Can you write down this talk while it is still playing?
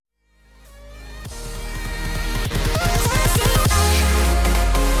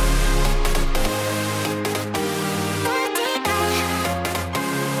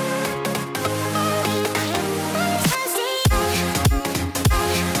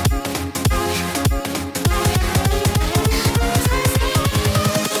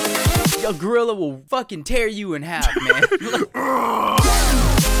A gorilla will fucking tear you in half, man.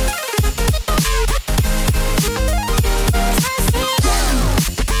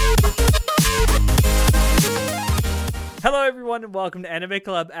 Hello everyone and welcome to Anime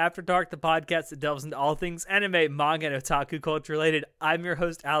Club After Dark, the podcast that delves into all things anime, manga, and otaku culture related. I'm your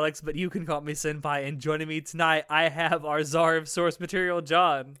host Alex, but you can call me Senpai, and joining me tonight I have our czar of source material,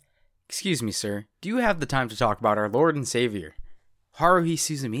 John. Excuse me, sir. Do you have the time to talk about our Lord and Savior, Haruhi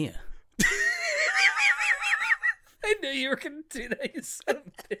Suzumiya? I knew you were going to do that, you son of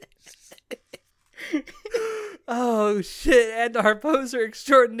a bitch. Oh shit, and our poser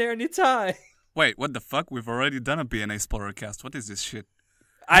extraordinaire, Nitai. Wait, what the fuck? We've already done a BNA Explorer cast. What is this shit?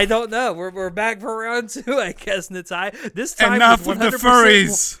 I don't know. We're back for round 2, I guess, Nitai. This time Enough with the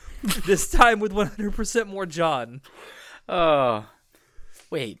furries! This time with 100% more John.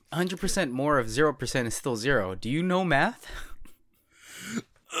 Wait, 100% more of 0% is still 0. Do you know math?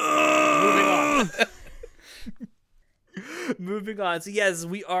 Moving on. Moving on. So yes,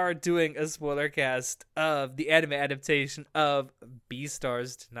 we are doing a spoiler cast of the anime adaptation of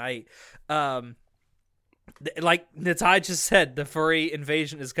Beastars tonight. Like Nitai just said, the furry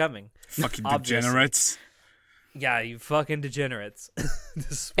invasion is coming. Fucking degenerates. Yeah, you fucking degenerates.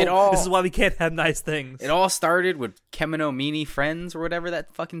 This It is why we can't have nice things. It all started with Kemono Mimi Friends or whatever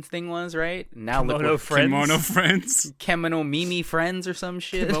that fucking thing was, right? Now Kimono look, Friends. Kimono Friends. Kemono Mimi Friends or some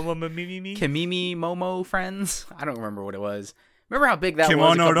shit. Mimi. Kimimi Momo Friends. I don't remember what it was. Remember how big that was a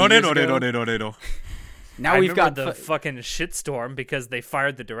Kimono couple years ago? Rorero. Now I we've got remember the fucking shitstorm because they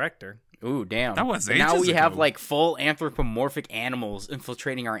fired the director. Ooh, damn. That was And now ages we have ago. like full anthropomorphic animals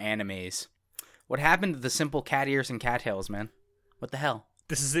infiltrating our animes. What happened to the simple cat ears and cattails, man? What the hell?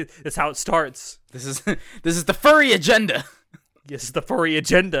 This is it. That's how it starts. This is the furry agenda. Yes, the furry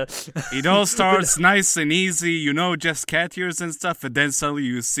agenda. It all starts nice and easy, you know, just cat ears and stuff, and then suddenly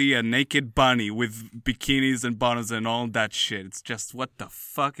you see a naked bunny with bikinis and bottoms and all that shit. It's just, what the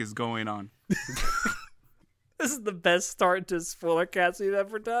fuck is going on? This is the best start to spoiler cast we've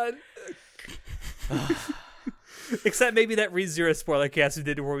ever done. Except maybe that ReZero spoiler cast we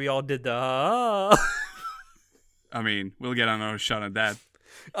did where we all did the I mean, we'll get another shot at that.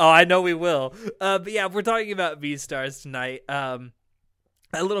 Oh, I know we will. But yeah, we're talking about Beastars tonight. A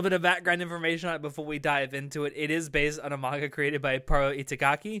little bit of background information on it before we dive into it. It is based on a manga created by Paro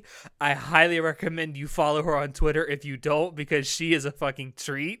Itagaki. I highly recommend you follow her on Twitter if you don't, because she is a fucking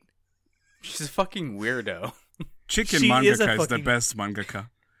treat. She's a fucking weirdo. Chicken She is a Mangaka is the fucking- best mangaka.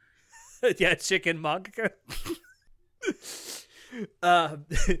 Yeah, chicken manga.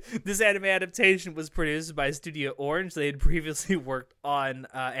 This anime adaptation was produced by Studio Orange. They had previously worked on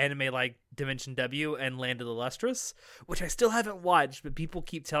anime like Dimension W and Land of the Lustrous, which I still haven't watched, but people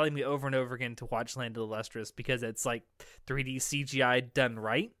keep telling me over and over again to watch Land of the Lustrous because it's like 3D CGI done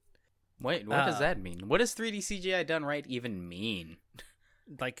right. Wait, what does that mean? What does 3D CGI done right even mean?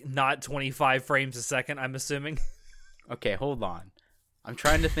 Like not 25 frames a second, I'm assuming. Okay, hold on. I'm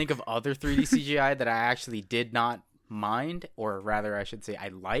trying to think of other 3D CGI that I actually did not mind, or rather I should say I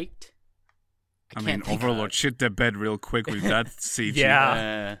liked. I mean, can't think Overlord shit the bed real quick with that CG.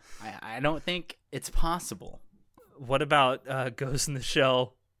 Yeah. I don't think it's possible. What about Ghost in the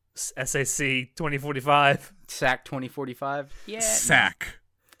Shell SAC 2045? SAC 2045? Yeah. Sack.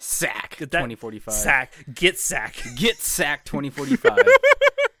 SAC That- 2045. Sack. Get sack. Get SAC 2045.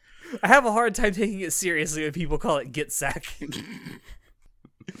 I have a hard time taking it seriously when people call it get sack.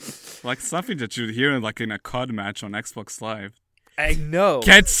 Like something that you'd hear in a COD match on Xbox Live. I know.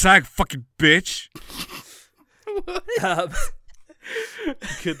 Get sacked, fucking bitch. Um,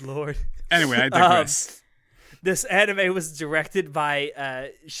 good lord. Anyway, I digress. This anime was directed by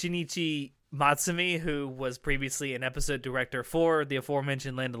Shinichi Matsumi, who was previously an episode director for the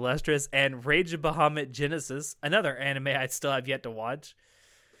aforementioned Land of Lustrous, and Rage of Bahamut Genesis, another anime I still have yet to watch.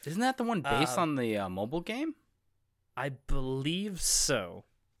 Isn't that the one based on the mobile game? I believe so.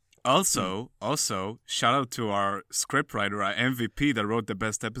 Also, shout out to our scriptwriter, our MVP that wrote the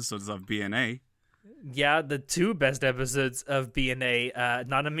best episodes of BNA. Yeah, the 2 best episodes of BNA,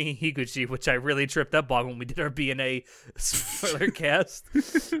 Nanami Higuchi, which I really tripped up on when we did our BNA spoiler cast.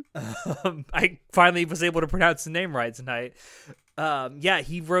 I finally was able to pronounce the name right tonight. Yeah,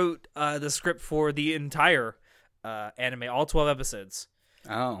 he wrote the script for the entire anime, all 12 episodes.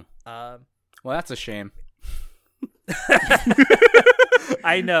 Oh. Well, that's a shame.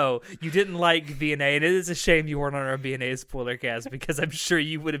 I know you didn't like BNA, and it is a shame you weren't on our BNA spoiler cast because I'm sure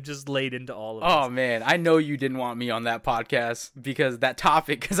you would have just laid into all of Oh it. man, I know you didn't want me on that podcast because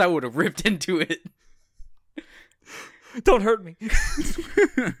I would have ripped into it. Don't hurt me.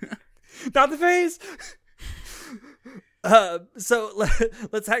 Not the face. So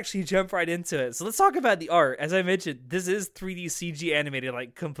let's actually jump right into it. So let's talk about the art. As I mentioned, this is 3D CG animated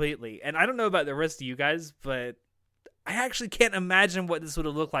like completely. And I don't know about the rest of you guys, but I actually can't imagine what this would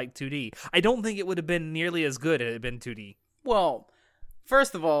have looked like 2D. I don't think it would have been nearly as good had it been 2D. Well,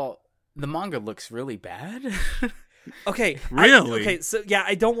 first of all, the manga looks really bad. Okay. Really? Okay, so yeah,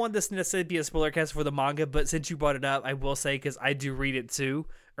 I don't want this to necessarily be a spoiler cast for the manga, but since you brought it up, I will say, because I do read it too,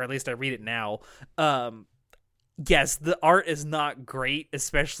 or at least I read it now. Yes, the art is not great,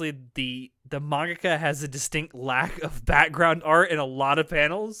 especially the mangaka has a distinct lack of background art in a lot of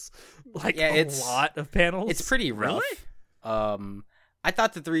panels. Like, Yeah, a lot of panels. It's pretty rough. I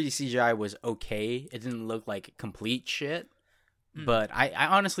thought the 3D CGI was okay. It didn't look like complete shit. But I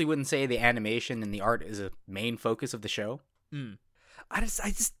honestly wouldn't say the animation and the art is a main focus of the show. I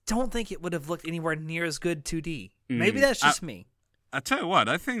just don't think it would have looked anywhere near as good 2D. Maybe that's just me. I tell you what,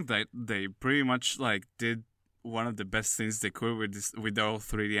 I think that they pretty much like did one of the best things they could with all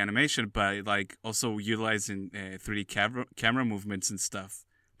 3D animation by like also utilizing 3D camera movements and stuff,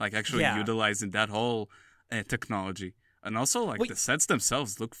 like actually utilizing that whole technology, and also like the sets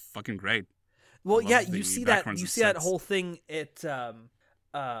themselves look fucking great. Well, yeah, you see that whole thing at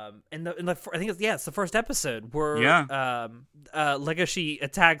in the I think it's the first episode where Legoshi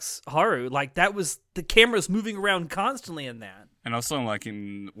attacks Haru. Like, that was the camera's moving around constantly in that. And also like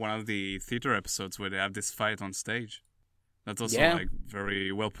in one of the theater episodes where they have this fight on stage. That's also like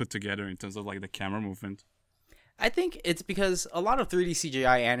very well put together in terms of like the camera movement. I think it's because a lot of 3D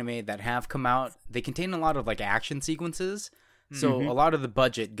CGI anime that have come out, they contain a lot of like action sequences. So a lot of the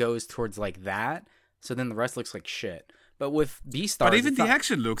budget goes towards like that. So then the rest looks like shit. But with Beastars, but even the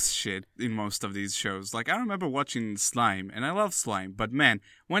action looks shit in most of these shows. Like, I remember watching Slime, and I love Slime. But man,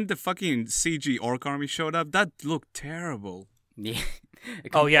 when the fucking CG Orc Army showed up, that looked terrible. Yeah.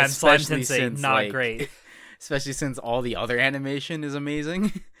 Oh yeah, and Slime Tensei, not great. Especially since all the other animation is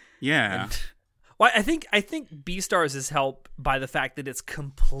amazing. Yeah. Well, I think Beastars is helped by the fact that it's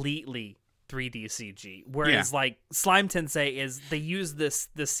completely 3D CG, whereas like Slime Tensei is they use the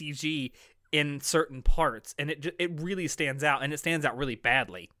CG in certain parts, and it really stands out, and it stands out really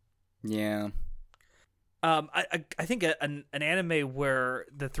badly. Yeah. I think an anime where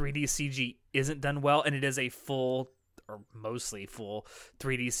the 3D CG isn't done well, and it is a full or mostly full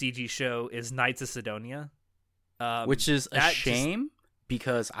 3D CG show, is Knights of Sidonia, which is a shame.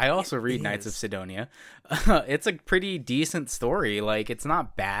 Because I also read Knights of Sidonia. It's a pretty decent story. Like, it's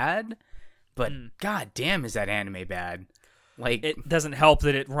not bad, but god damn is that anime bad. Like, it doesn't help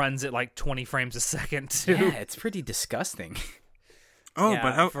that it runs at like 20 frames a second too. Yeah, it's pretty disgusting. Oh, yeah,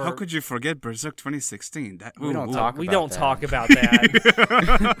 but how could you forget Berserk 2016? We don't talk about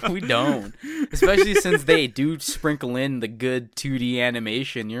that. We don't. Especially since they do sprinkle in the good 2D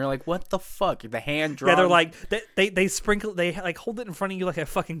animation. You're like, what the fuck? The hand drawn. Yeah, they're like they sprinkle, they like hold it in front of you like a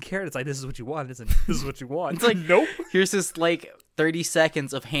fucking carrot. It's like, this is what you want, isn't it? This is what you want. It's like, nope. Here's this like 30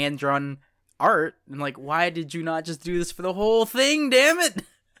 seconds of hand drawn art, and like, why did you not just do this for the whole thing? Damn it!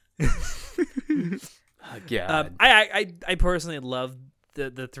 Oh, God. I personally love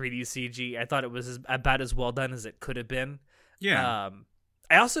the 3D CG. I thought it was about as well done as it could have been. Yeah.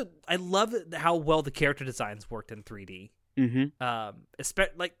 I love how well the character designs worked in 3D. Mm-hmm.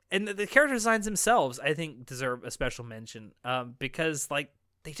 And the character designs themselves, I think, deserve a special mention. Because like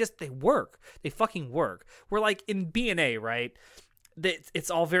they work. They fucking work. We're like in B&A, right?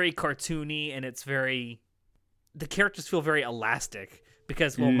 It's all very cartoony, and the characters feel very elastic.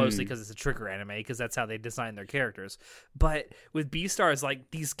 Because, well, mostly because it's a trigger anime, because that's how they design their characters. But with Beastars,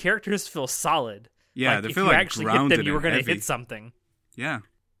 like, these characters feel solid. Yeah, like, they if feel you like actually grounded hit them, you were going to hit something. Yeah.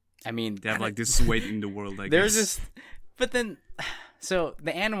 I mean, they have like this weight in the world, I there's guess. but then, so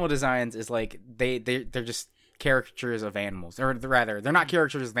the animal designs is like, they're just caricatures of animals. Or rather, they're not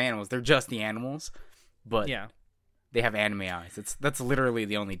caricatures of animals, they're just the animals. But yeah. They have anime eyes. That's literally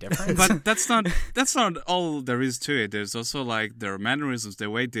the only difference. But that's not all there is to it. There's also like their mannerisms, the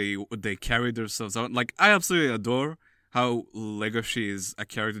way they carry themselves out. Like, I absolutely adore how Legoshi is a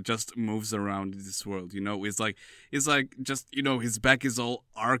character, just moves around in this world. You know, it's like just, you know, his back is all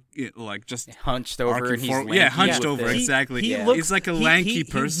just hunched over, and he's lanky. Yeah, hunched over, exactly. He's like a lanky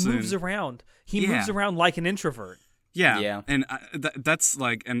person. He moves around. He moves around like an introvert. Yeah, and that's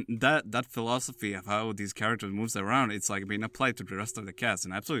like, and that philosophy of how these characters moves around, it's like being applied to the rest of the cast,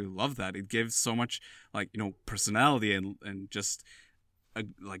 and I absolutely love that. It gives so much, like, you know, personality and just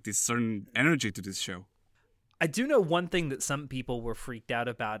like this certain energy to this show. I do know one thing that some people were freaked out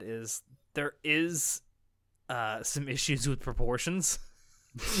about is there is some issues with proportions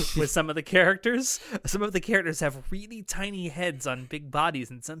with some of the characters. Some of the characters have really tiny heads on big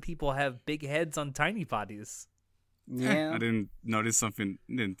bodies, and some people have big heads on tiny bodies. Yeah. I didn't notice something.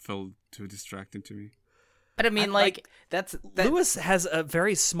 Didn't feel too distracting to me. But I mean, that. Lewis has a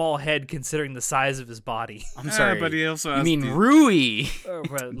very small head considering the size of his body. I'm sorry, but he also you has mean the- Rui?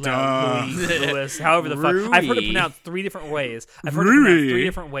 Lewis, however the fuck. I've heard it Rui. pronounced 3 different ways. I've heard it pronounced 3 Rui.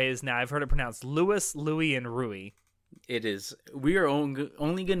 different ways now. I've heard it pronounced Lewis, Louis, and Rui. It is. We are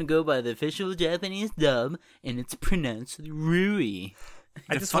only going to go by the official Japanese dub, and it's pronounced Rui.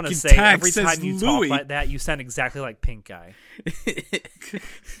 I The just want to fucking say, tag every says time you Louis. talk like that, you sound exactly like Pink Guy.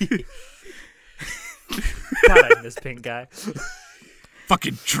 God, I miss Pink Guy.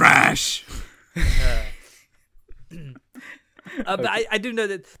 Fucking trash. But I do know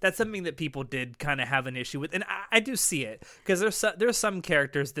that that's something that people did kind of have an issue with, and I do see it because there's some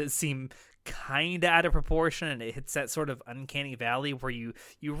characters that seem kind of out of proportion, and it hits that sort of uncanny valley where you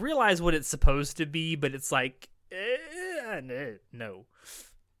realize what it's supposed to be, but it's like, no.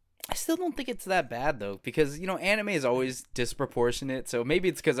 I still don't think it's that bad though, because anime is always disproportionate. So maybe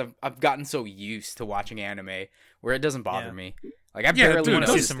it's because I've gotten so used to watching anime where it doesn't bother me. Like I barely dude,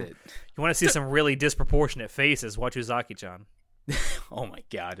 noticed it. You want to see some really disproportionate faces? Watch Uzaki-chan. Oh my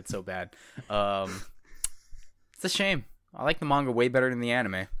god, it's so bad. It's a shame. I like the manga way better than the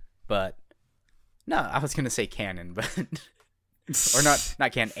anime, but no, I was gonna say canon, but or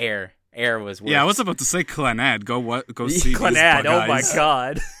not canon. Air was worse. Yeah, I was about to say Clannad. Go see Clannad, these bug oh my eyes.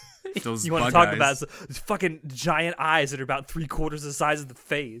 god. Those You want to bug talk eyes. about those fucking giant eyes that are about 3/4 the size of the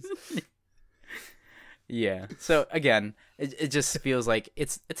face? Yeah. So again, it just feels like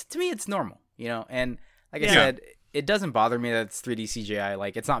it's to me it's normal, and like I Yeah. said, it doesn't bother me that it's 3D CGI.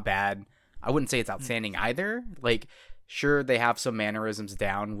 Like it's not bad. I wouldn't say it's outstanding either. Like sure they have some mannerisms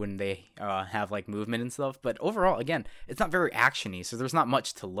down when they have like movement and stuff, but overall again, it's not very actiony, so there's not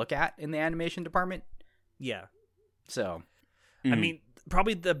much to look at in the animation department. Yeah. So, I mean,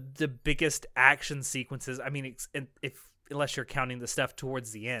 probably the biggest action sequences. I mean, unless you're counting the stuff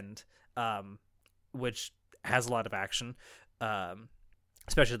towards the end, which has a lot of action,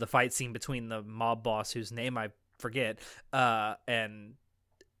 especially the fight scene between the mob boss, whose name I forget, and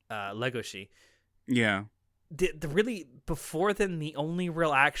Legoshi. Yeah. The really before then, the only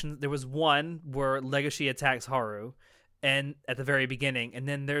real action there was one where Legoshi attacks Haru, and at the very beginning, and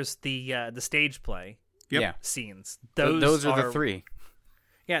then there's the stage play. Yep. yeah. Scenes. Those are the 3.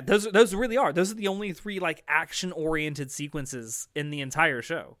 Yeah, those really are. Those are the only 3 like action-oriented sequences in the entire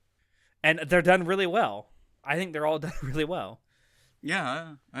show. And they're done really well. I think they're all done really well.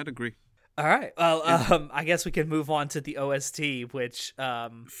 Yeah, I'd agree. All right. Well, I guess we can move on to the OST, which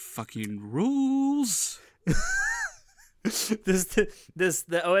Fucking rules.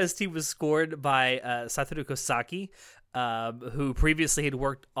 the OST was scored by Satoru Kosaki, who previously had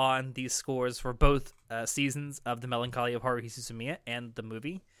worked on these scores for both seasons of The Melancholy of Haruhi Suzumiya and the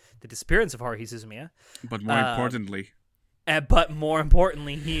movie The Disappearance of Haruhi Suzumiya. But more importantly, But more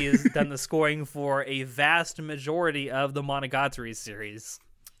importantly, he has done the scoring for a vast majority of the Monogatari series.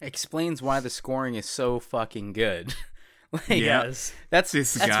 Explains why the scoring is so fucking good. Like, Yeah. Yes. that's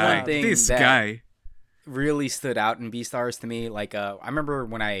this that's guy, one thing this that guy. really stood out in Beastars to me. Like, I remember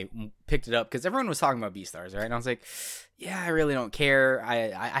when I picked it up because everyone was talking about Beastars, right? And I was like, yeah, I really don't care.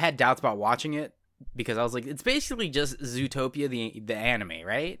 I had doubts about watching it because I was like, it's basically just Zootopia the anime,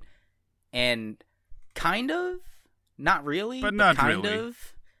 right? And kind of, not really, But not kind really. of.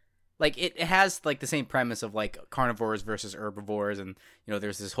 Like it has like the same premise of like carnivores versus herbivores, and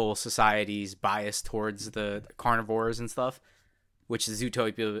there's this whole society's bias towards the carnivores and stuff, which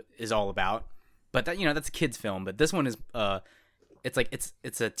Zootopia is all about. But that that's a kids film. But this one is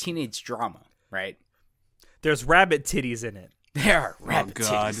it's a teenage drama, right? There's rabbit titties in it. There are rabbit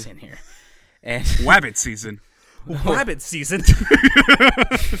God. titties in here, and Wabbit season. Rabbit season.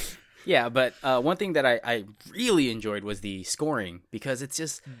 yeah. But one thing that I really enjoyed was the scoring because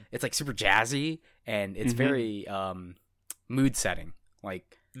it's like super jazzy and it's very mood setting.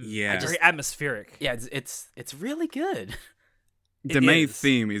 Like Yeah. Very atmospheric. yeah, it's really good. The It main is.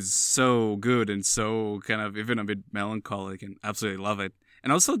 theme is so good and so kind of even a bit melancholic, and absolutely love it.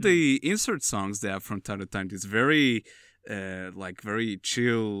 And also the insert songs they have from time to time. It's very very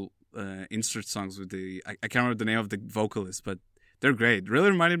chill insert songs with the I can't remember the name of the vocalist, but they're great. Really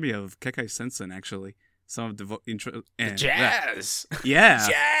reminded me of Kekai Sensen actually. Some of the intro Jazz. yeah,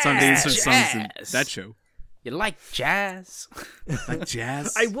 some of the insert songs in Jazz. that show. You like jazz? Like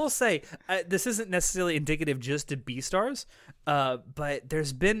jazz. I will say, this isn't necessarily indicative just to Beastars, but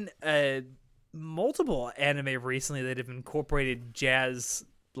there's been multiple anime recently that have incorporated jazz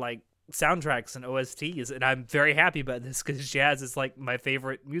like soundtracks and OSTs, and I'm very happy about this because jazz is like my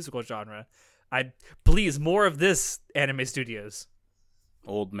favorite musical genre. Please more of this, anime studios.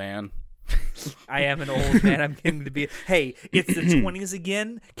 Old man. I am an old man. I'm getting to be. Hey, it's the 20s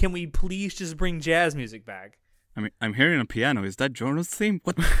again. Can we please just bring jazz music back? I mean, I'm hearing a piano. Is that Jorno's theme?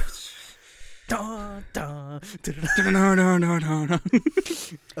 What? Dun, dun, dun, No.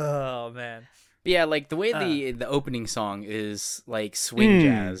 oh man. But yeah, like the way the opening song is like swing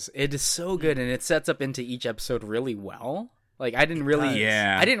jazz, it is so good, and it sets up into each episode really well. Like I didn't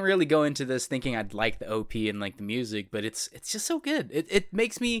really go into this thinking I'd like the OP and like the music, but it's just so good. It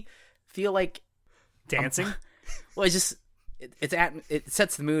makes me feel like Dancing? Well, it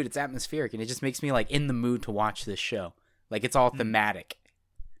sets the mood. It's atmospheric, and it just makes me like in the mood to watch this show. Like it's all thematic.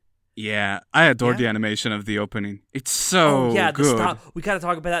 Yeah, I adore the animation of the opening. It's so good. We got to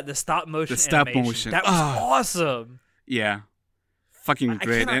talk about that. The stop motion. Motion. That was awesome. Yeah, fucking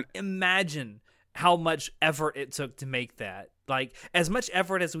great. I cannot imagine how much effort it took to make that. Like as much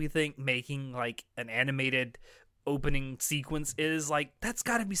effort as we think making like an animated opening sequence is, like that's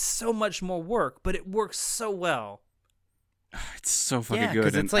got to be so much more work, but it works so well. It's so fucking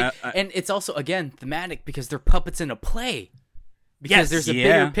good. It's like, and it's also again thematic because they're puppets in a play. Because there's a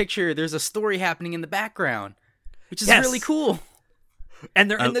bigger picture, there's a story happening in the background, which is really cool. And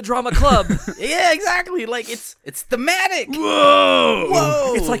they're in the drama club. Yeah, exactly. Like it's thematic.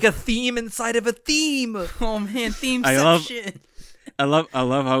 Whoa! It's like a theme inside of a theme. Oh man, themeception. I love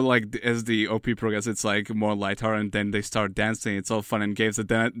how like as the OP progresses, it's like more lighthearted, and then they start dancing. It's all fun and games. And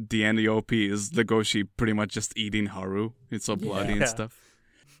then at the end, the OP is Legoshi pretty much just eating Haru. It's all bloody and stuff.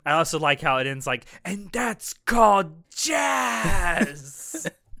 I also like how it ends like, and that's called jazz.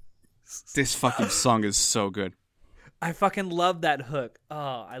 This fucking song is so good. I fucking love that hook.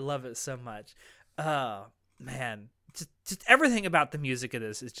 Oh, I love it so much. Oh, man. Just everything about the music of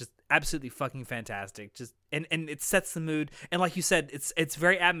this is just absolutely fucking fantastic. Just and it sets the mood. And like you said, it's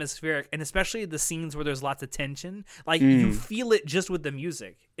very atmospheric, and especially the scenes where there's lots of tension. Like you feel it just with the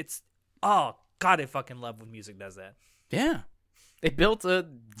music. It's God, I fucking love when music does that. Yeah. They built a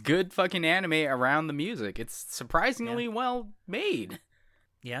good fucking anime around the music. It's surprisingly well made.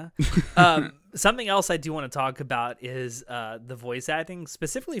 Yeah. Something else I do want to talk about is the voice acting,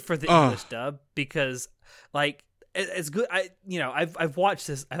 specifically for the English dub, because like it's good. I've watched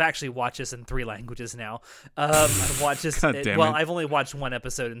this. I've actually watched this in 3 languages now. I've watched this. I've only watched 1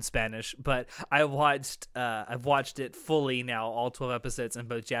 episode in Spanish, but I've watched it fully now, all 12 episodes in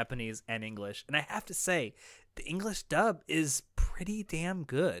both Japanese and English. And I have to say, the English dub is pretty damn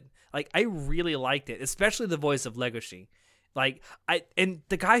good. Like I really liked it, especially the voice of Legoshi. Like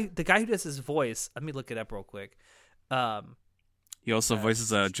the guy who does his voice. Let me look it up real quick. He also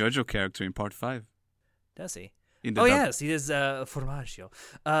voices a JoJo character in Part 5. Does he? Yes, he does Formaggio.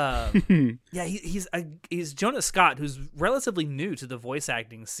 Yeah, he's Jonas Scott, who's relatively new to the voice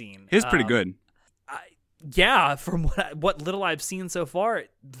acting scene. He's pretty good. Yeah, from what little I've seen so far,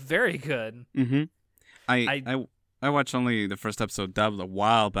 very good. Mm-hmm. I watched only the first episode dubbed a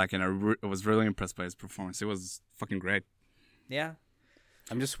while back, and I was really impressed by his performance. It was fucking great. Yeah.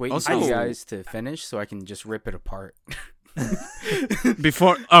 I'm just waiting for you guys to finish so I can just rip it apart.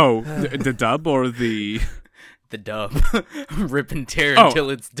 Before the dub or the dub. Rip and tear until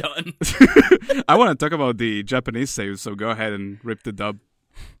it's done. I want to talk about the Japanese save, so go ahead and rip the dub.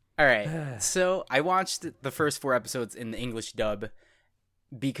 All right. So I watched the first 4 episodes in the English dub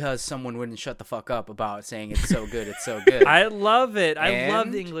because someone wouldn't shut the fuck up about saying it's so good, it's so good. I love it. I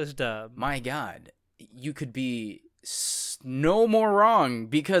love the English dub. My God, you could be no more wrong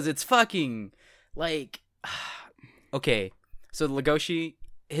because it's fucking like okay. So Legoshi,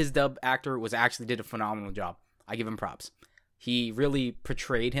 his dub actor did a phenomenal job. I give him props. He really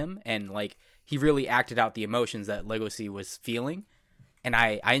portrayed him and like he really acted out the emotions that Legoshi was feeling, and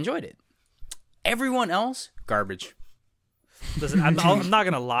I enjoyed it. Everyone else, garbage. Listen, I'm not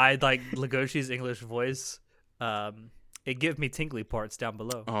gonna lie. Like Legoshi's English voice, it gives me tingly parts down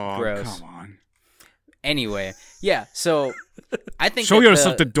below. Oh, gross. Come on. Anyway, yeah. So I think show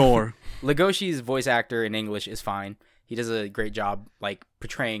yourself the door. Legoshi's voice actor in English is fine. He does a great job, like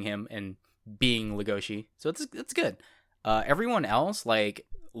portraying him and being Legoshi. So it's good. Everyone else, like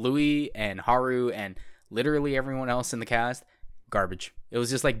Louis and Haru and literally everyone else in the cast, garbage. It was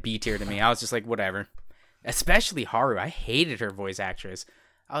just like B tier to me. I was just like, whatever. Especially Haru. I hated her voice actress.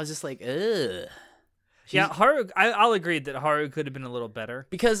 I was just like, ugh. Yeah, Haru. I'll agree that Haru could have been a little better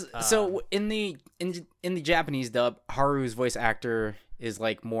because so in the Japanese dub, Haru's voice actor is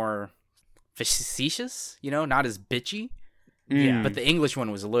like more facetious, not as bitchy. Yeah, but the English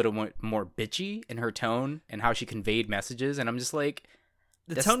one was a little more bitchy in her tone and how she conveyed messages, and I'm just like,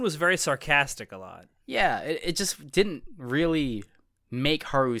 the tone was very sarcastic a lot. Yeah, it just didn't really make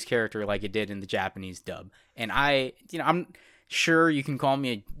Haru's character like it did in the Japanese dub, and Sure, you can call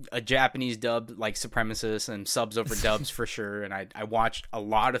me a Japanese dub like supremacist and subs over dubs for sure. And I watched a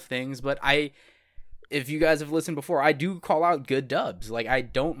lot of things, but if you guys have listened before, I do call out good dubs. Like, I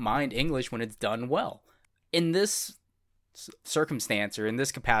don't mind English when it's done well. In this circumstance or in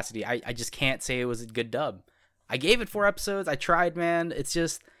this capacity, I just can't say it was a good dub. I gave it 4 episodes. I tried, man. It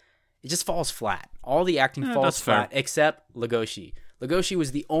just falls flat. All the acting falls flat except Legoshi. Legoshi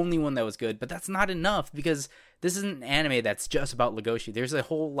was the only one that was good, but that's not enough because this isn't an anime that's just about Legoshi. There's a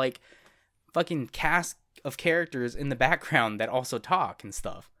whole like fucking cast of characters in the background that also talk and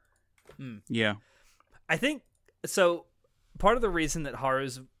stuff. Yeah. I think so. Part of the reason that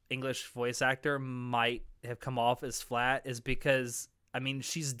Haru's English voice actor might have come off as flat is because, I mean,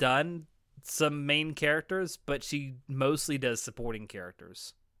 she's done some main characters, but she mostly does supporting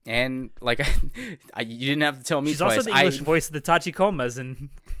characters. And like, you didn't have to tell me She's twice. also the English voice of the Tachikomas and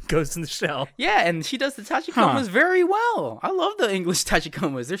Ghost in the Shell. Yeah, and she does the Tachikomas very well. I love the English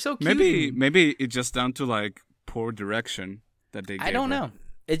Tachikomas. They're so cute. Maybe it's just down to like poor direction that they gave I don't her. know.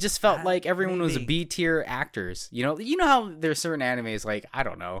 It just felt like everyone was maybe. B tier actors. You know how there's certain animes like, I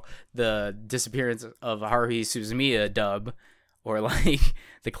don't know, the disappearance of Haruhi Suzumiya dub or like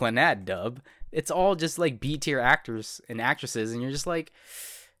the Clannad dub. It's all just like B tier actors and actresses, and you're just like,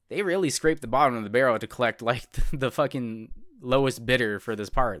 they really scraped the bottom of the barrel to collect like the fucking lowest bidder for this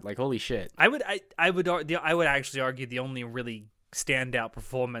part. Like, holy shit. I would actually argue the only really standout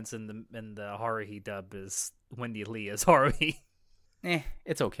performance in the Haruhi dub is Wendy Lee as Haruhi.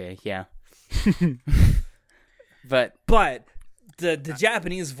 It's okay, yeah. But the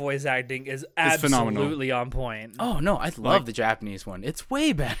Japanese voice acting is absolutely on point. Oh no, I love the Japanese one. It's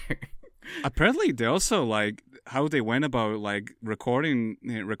way better. Apparently, they also like how they went about like recording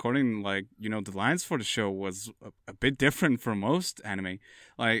like, you know, the lines for the show was a bit different from most anime.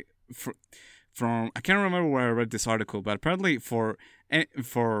 Like from I can't remember where I read this article, but apparently for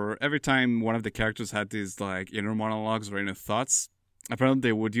every time one of the characters had these like inner monologues or inner thoughts, apparently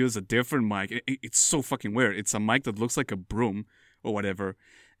they would use a different mic. It's so fucking weird. It's a mic that looks like a broom or whatever,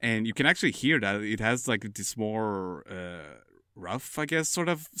 and you can actually hear that it has like this more rough, I guess, sort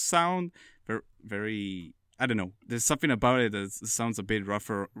of sound. Very, I don't know. There's something about it that sounds a bit rough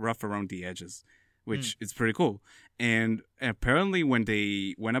around the edges, which is pretty cool. And apparently, when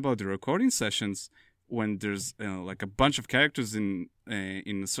they went about the recording sessions, when there's like a bunch of characters in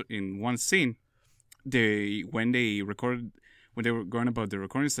one scene, when they were going about the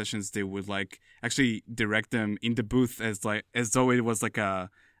recording sessions, they would like actually direct them in the booth as though it was like a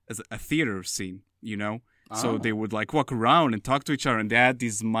theater scene, you know. So they would like walk around and talk to each other, and they had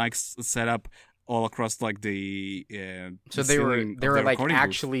these mics set up all across like the. So they were like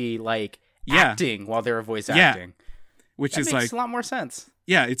actually like acting while they were voice acting, which that is makes like a lot more sense.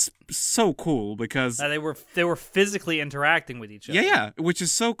 Yeah, it's so cool because they were physically interacting with each other. Yeah, which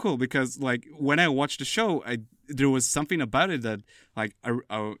is so cool because like when I watched the show, there was something about it that like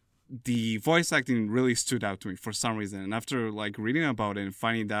the voice acting really stood out to me for some reason. And after like reading about it and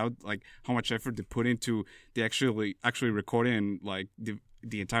finding out like how much effort they put into the actually recording like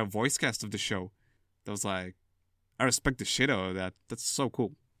the entire voice cast of the show, that was like, I respect the shit out of that. That's so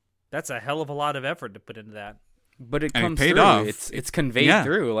cool. That's a hell of a lot of effort to put into that. But it and comes it paid through. off. It's conveyed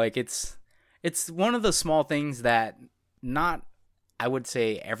through. Like it's one of the small things that not, I would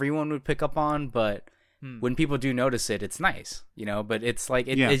say everyone would pick up on, but when people do notice it, it's nice, you know. But it's like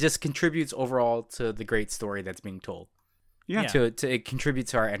it just contributes overall to the great story that's being told. Yeah. To it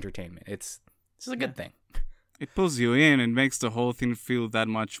contributes to our entertainment. It's a good thing. It pulls you in and makes the whole thing feel that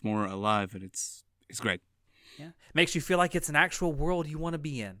much more alive, and it's great. Yeah, makes you feel like it's an actual world you want to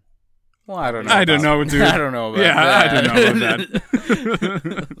be in. Well, I don't know. I don't know, dude. I don't know about I that. don't know about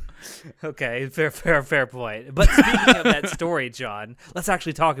that. Okay, fair point. But speaking of that story, John, let's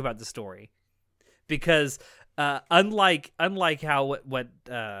actually talk about the story. Because unlike how what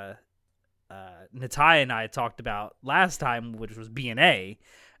Natai and I talked about last time, which was BNA,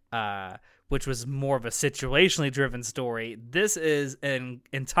 which was more of a situationally driven story, this is an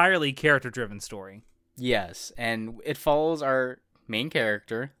entirely character driven story. Yes, and it follows our main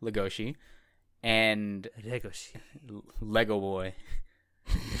character, Legoshi, and Lego Boy.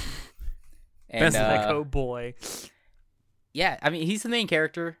 Best Lego Boy. Yeah, I mean, he's the main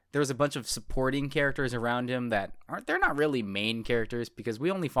character. There's a bunch of supporting characters around him that they're not really main characters because we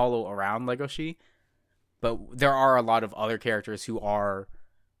only follow around Legoshi. But there are a lot of other characters who are,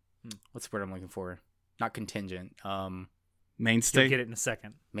 what's the word I'm looking for? Not contingent. Mainstay. You'll get it in a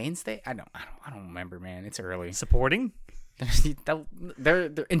second. Mainstay? I don't remember, man. It's early. Supporting?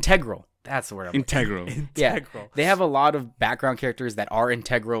 They're integral. That's the word I'm Integral. Yeah, they have a lot of background characters that are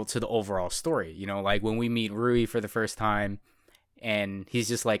integral to the overall story. You know, like when we meet Rui for the first time, and he's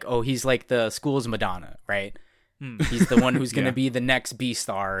just like, oh, he's like the school's Madonna, right? He's the one who's gonna be the next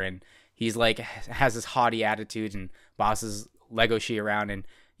B-star, and he's like has this haughty attitude and bosses Legoshi around, and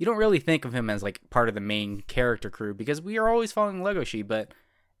you don't really think of him as like part of the main character crew because we are always following Legoshi. But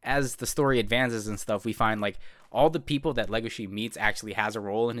as the story advances and stuff, we find like all the people that Legoshi meets actually has a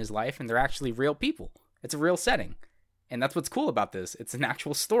role in his life, and they're actually real people. It's a real setting, and that's what's cool about this. It's an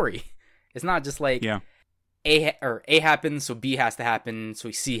actual story. It's not just like A happens, so B has to happen,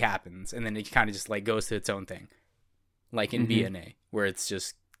 so C happens, and then it kind of just like goes to its own thing, like in BNA, where it's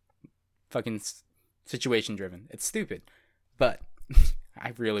just fucking situation driven. It's stupid, but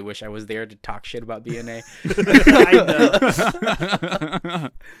I really wish I was there to talk shit about BNA. I know.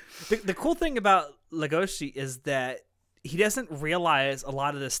 The cool thing about Legoshi is that he doesn't realize a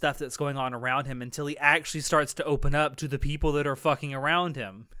lot of the stuff that's going on around him until he actually starts to open up to the people that are fucking around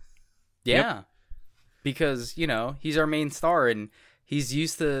him. Yeah. Because, you know, he's our main star, and he's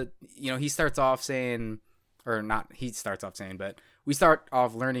used to, you know, he starts off saying, or not he starts off saying, but we start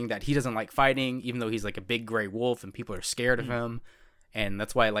off learning that he doesn't like fighting, even though he's like a big gray wolf and people are scared of him. And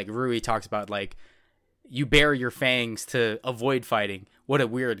that's why, like, Rui talks about, like, you bare your fangs to avoid fighting. What a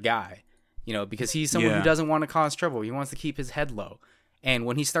weird guy. You know, because he's someone who doesn't want to cause trouble. He wants to keep his head low. And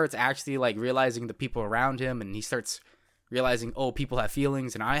when he starts actually, like, realizing the people around him, and he starts realizing, oh, people have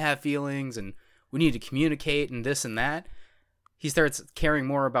feelings, and I have feelings, and we need to communicate, and this and that, he starts caring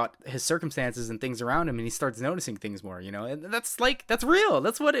more about his circumstances and things around him, and he starts noticing things more, you know? And that's real.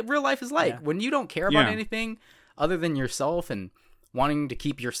 That's what real life is like. Yeah. When you don't care about anything other than yourself and wanting to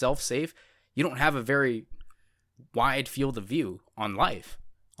keep yourself safe, you don't have a very wide field of view on life,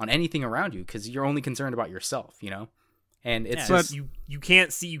 on anything around you, because you're only concerned about yourself, you know? And it's just, you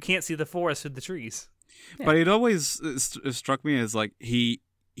can't see the forest with the trees. Yeah. But it always struck me as like he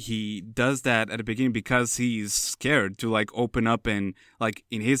does that at the beginning because he's scared to like open up and like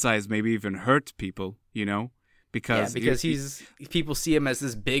in his eyes maybe even hurt people, you know? Because people see him as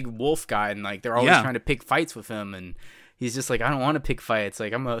this big wolf guy, and like they're always trying to pick fights with him, and he's just like, I don't want to pick fights.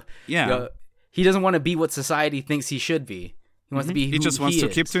 Like he doesn't want to be what society thinks he should be. He wants to be who he just wants he to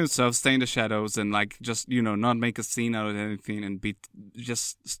is. keep to himself, stay in the shadows, and like just, you know, not make a scene out of anything and be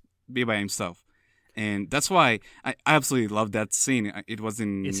by himself. And that's why I absolutely love that scene. It was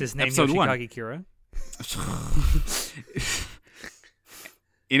in Is his name episode Yoshikage 1. Kira?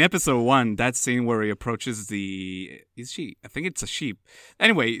 In episode 1, that scene where he approaches I think it's a sheep.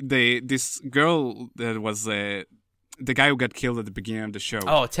 Anyway, this girl that was the guy who got killed at the beginning of the show.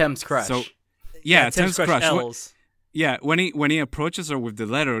 Oh, Tem's crush. So Tem's crush. Els. When he approaches her with the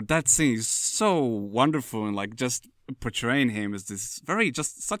letter, that scene is so wonderful, and like just portraying him as this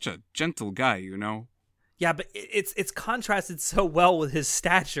just such a gentle guy, you know. Yeah, but it's contrasted so well with his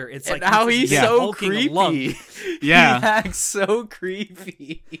stature. It's and like how he's so creepy. Yeah, he acts so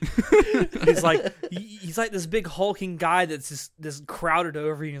creepy. he's like this big hulking guy that's just this crowded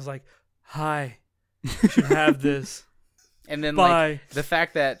over you. And he's like, "Hi, you should have this." And then Bye. like the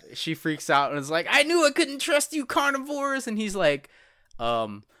fact that she freaks out and is like, "I knew I couldn't trust you, carnivores," and he's like,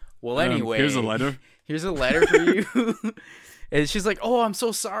 anyway, here's a letter. Here's a letter for you." And she's like, "Oh, I'm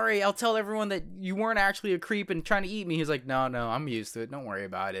so sorry. I'll tell everyone that you weren't actually a creep and trying to eat me." He's like, No, I'm used to it. Don't worry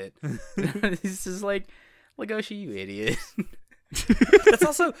about it." He's just like, Legoshi, you idiot.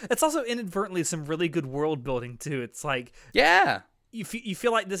 That's also inadvertently some really good world building too. It's like, yeah, you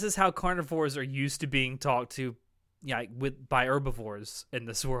feel like this is how carnivores are used to being talked to, by herbivores in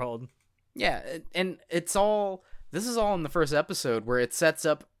this world. Yeah, and this is all in the first episode where it sets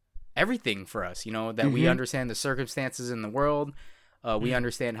up everything for us, you know, that we understand the circumstances in the world. We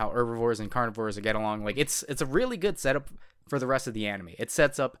understand how herbivores and carnivores get along. Like it's a really good setup for the rest of the anime. It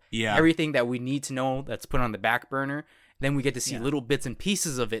sets up everything that we need to know that's put on the back burner. Then we get to see little bits and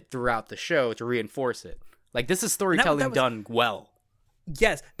pieces of it throughout the show to reinforce it. Like this is storytelling done well.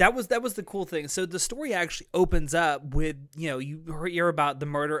 Yes, that was the cool thing. So the story actually opens up with, you know, you hear about the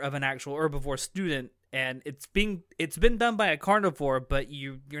murder of an actual herbivore student, and it's been done by a carnivore, but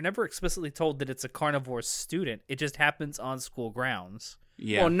you're never explicitly told that it's a carnivore student. It just happens on school grounds.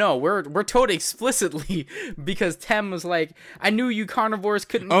 Yeah. Well, no, we're told explicitly because Tem was like, "I knew you carnivores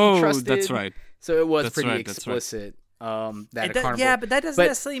couldn't be trusted." Oh, that's right. So it was pretty explicit. But that doesn't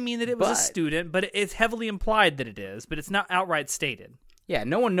necessarily mean that it was a student, but it's heavily implied that it is, but it's not outright stated. Yeah,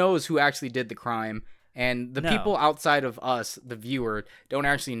 no one knows who actually did the crime, and the people outside of us, the viewer, don't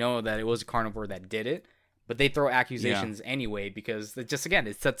actually know that it was a carnivore that did it, but they throw accusations anyway because it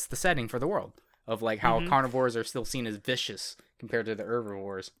sets the setting for the world of like how carnivores are still seen as vicious compared to the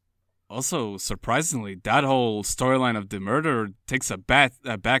herbivores. also, surprisingly, that whole storyline of the murder takes a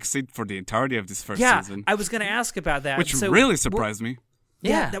back seat for the entirety of this first season. I was going to ask about that. Which really surprised me.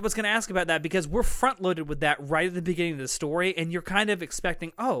 Yeah, that was going to ask about that because we're front loaded with that right at the beginning of the story, and you're kind of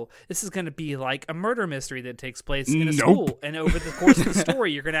expecting, oh, this is going to be like a murder mystery that takes place in a school, and over the course of the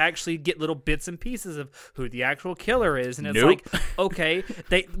story, you're going to actually get little bits and pieces of who the actual killer is, and it's like, okay,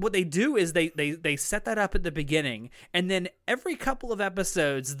 what they do is they set that up at the beginning, and then every couple of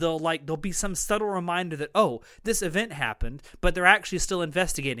episodes, there'll be some subtle reminder that, oh, this event happened, but they're actually still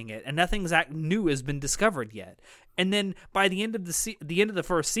investigating it, and nothing new has been discovered yet. And then by the end of the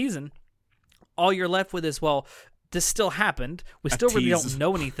first season, all you're left with is, well, this still happened. We still really don't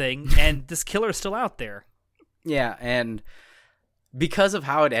know anything, and this killer is still out there. Yeah, and because of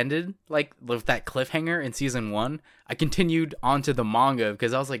how it ended, like with that cliffhanger in season 1, I continued onto the manga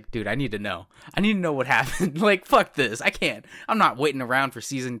because I was like, dude, I need to know. I need to know what happened. Like, fuck this. I can't. I'm not waiting around for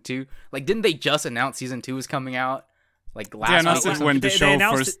season 2. Like, didn't they just announce season 2 was coming out? Like last they announced week it when the show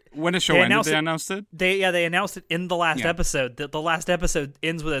first. When the show ended, they announced it. They announced it in the last episode. The last episode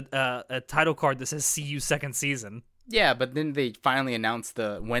ends with a title card that says "See you second season." Yeah, but then they finally announced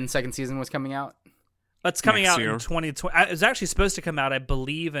when second season was coming out. It's coming out in 2020. It was actually supposed to come out, I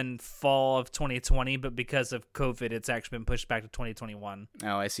believe, in fall of 2020, but because of COVID, it's actually been pushed back to 2021.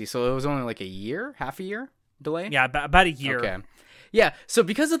 Oh, I see. So it was only like half a year delay. Yeah, about a year. Okay. Yeah, so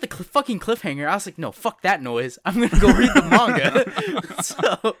because of the fucking cliffhanger, I was like, no, fuck that noise. I'm going to go read the manga.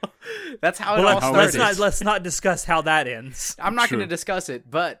 So that's how it all started. Let's not discuss how that ends. I'm not going to discuss it,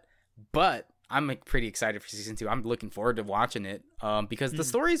 but I'm pretty excited for season 2. I'm looking forward to watching it because the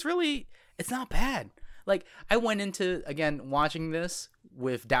story is really, it's not bad. Like, I went into, again, watching this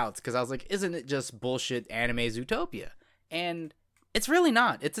with doubts because I was like, isn't it just bullshit anime Zootopia? And it's really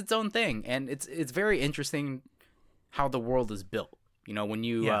not. It's its own thing, and it's very interesting how the world is built. You know, when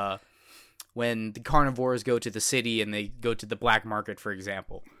you when the carnivores go to the city and they go to the black market, for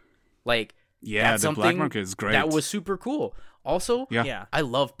example, like that's the black market is great. That was super cool. Also, I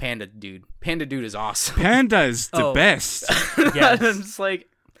love Panda Dude. Panda Dude is awesome. Panda is the best. Yeah, it's like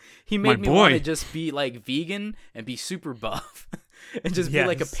he made me want to just be like vegan and be super buff and just be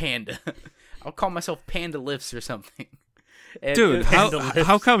like a panda. I'll call myself Panda Lifts or something. And dude,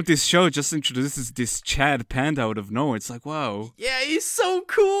 how come this show just introduces this Chad Panda out of nowhere? It's like, wow. Yeah, he's so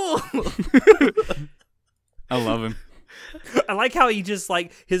cool. I love him. I like how he just,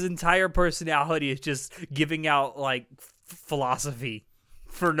 like, his entire personality is just giving out, like, philosophy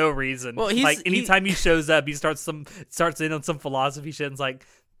for no reason. Well, like, anytime he shows up, he starts in on some philosophy shit and it's like,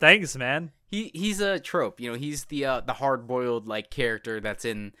 thanks, man. He's a trope. You know, he's the hard-boiled, like, character that's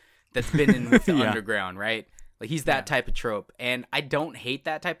been in with the underground, right? Like, he's that type of trope, and I don't hate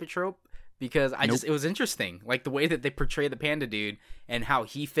that type of trope because it was interesting. Like, the way that they portray the Panda Dude and how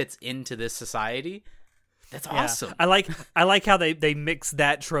he fits into this society, that's awesome. I like how they mix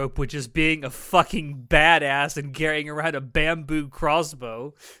that trope with just being a fucking badass and carrying around a bamboo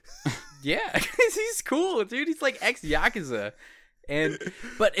crossbow. Yeah, he's cool, dude. He's like ex-Yakuza.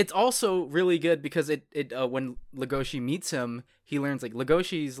 But it's also really good because when Legoshi meets him, he learns, like,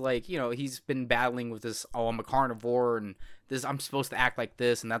 Legoshi's like, you know, he's been battling with this, I'm a carnivore and this, I'm supposed to act like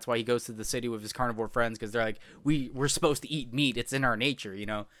this, and that's why he goes to the city with his carnivore friends because they're like, we're supposed to eat meat, it's in our nature, you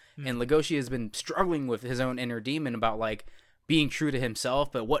know. And Legoshi has been struggling with his own inner demon about, like, being true to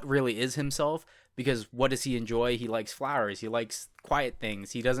himself, but what really is himself, because what does he enjoy? He likes flowers, he likes quiet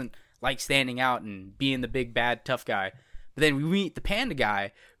things, he doesn't like standing out and being the big bad tough guy. But then we meet the panda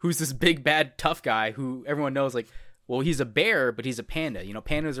guy, who's this big, bad, tough guy who everyone knows, like, well, he's a bear, but he's a panda. You know,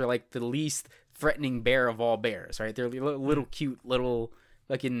 pandas are, like, the least threatening bear of all bears, right? They're little cute, little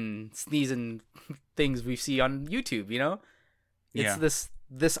fucking sneezing things we see on YouTube, you know? It's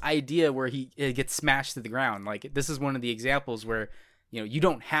this idea where it gets smashed to the ground. Like, this is one of the examples where, you know, you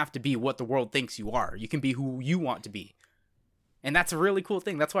don't have to be what the world thinks you are. You can be who you want to be. And that's a really cool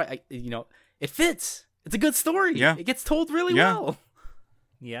thing. That's why, it fits. It's a good story. Yeah. It gets told really well.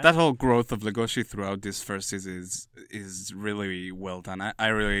 Yeah. That whole growth of Legoshi throughout this first season is really well done. I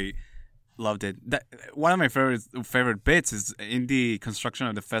really loved it. One of my favorite bits is in the construction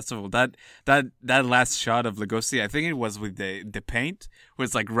of the festival. That last shot of Legoshi, I think it was with the paint, where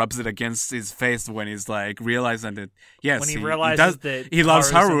it's like rubs it against his face when he's like realizing that when he realizes that he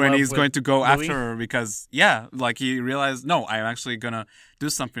loves Haru and he's going to go after her because like he realized, no, I'm actually gonna do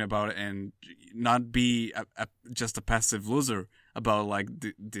something about it and not be just a passive loser about, like,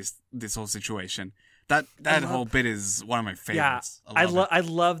 this whole situation. That whole bit is one of my Yeah, favorites. I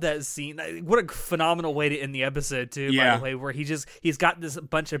love that scene. What a phenomenal way to end the episode too. By the way, where he's got this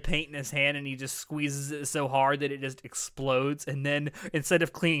bunch of paint in his hand and he just squeezes it so hard that it just explodes, and then instead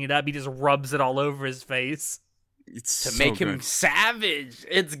of cleaning it up, he just rubs it all over his face It's to so make good. him savage.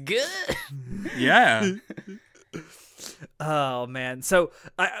 It's good. Yeah. Oh man! So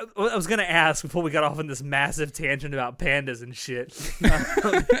I was gonna ask before we got off on this massive tangent about pandas and shit.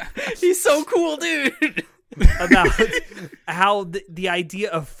 He's so cool, dude. About how the idea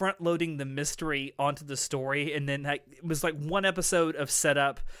of front loading the mystery onto the story, and then like, it was like one episode of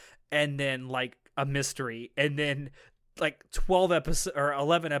setup and then like a mystery, and then like 12 episodes or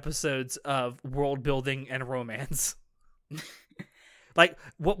 11 episodes of world building and romance. Like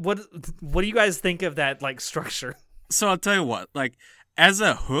what do you guys think of that like structure? So I'll tell you what, like, as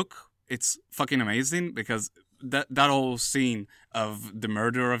a hook, it's fucking amazing because that whole scene of the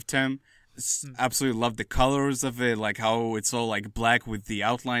murder of Tim, absolutely love the colors of it, like how it's all like black with the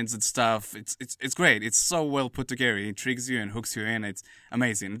outlines and stuff. It's great. It's so well put together. It intrigues you and hooks you in. It's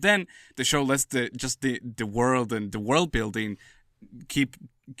amazing. And then the show lets the world and the world building keep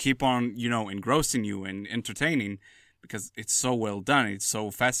on, you know, engrossing you and entertaining because it's so well done. It's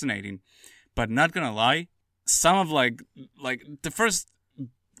so fascinating. But not gonna lie, some of like the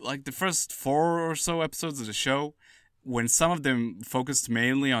first 4 or so episodes of the show, when some of them focused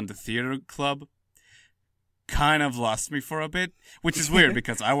mainly on the theater club, kind of lost me for a bit, which is weird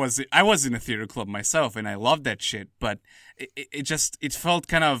because I was in a theater club myself and I loved that shit, but it felt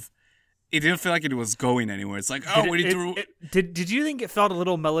kind of, it didn't feel like it was going anywhere. It's like, oh, we need to. Did you think it felt a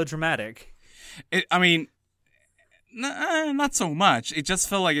little melodramatic? I mean, not so much. It just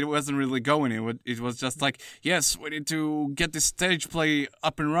felt like it wasn't really going. It was just like, yes, we need to get this stage play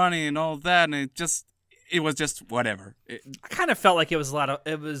up and running and all that, and it was just whatever. I kind of felt like it was not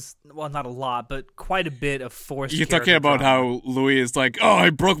a lot, but quite a bit of forced. You're talking about drama. how Louis is like, oh, I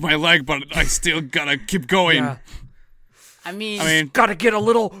broke my leg, but I still gotta keep going. Yeah. I mean, Gotta get a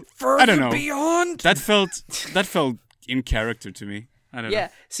little further I don't know. beyond. That felt in character to me. I don't know. yeah.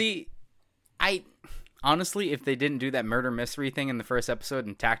 See, I honestly, if they didn't do that murder mystery thing in the first episode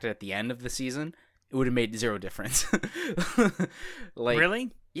and tacked it at the end of the season, it would have made zero difference. Like,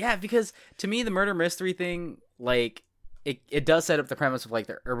 Really? yeah, because to me, the murder mystery thing, like, it does set up the premise of like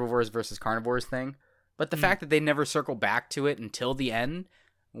the herbivores versus carnivores thing. But the fact that they never circle back to it until the end,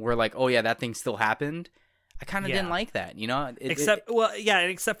 we're like, oh yeah, that thing still happened. I kind of didn't like that, you know. Except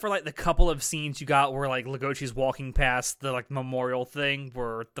for like the couple of scenes you got where like Legoshi's walking past the like memorial thing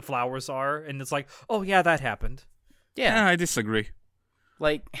where the flowers are, and it's like, oh yeah, that happened. Yeah, I disagree.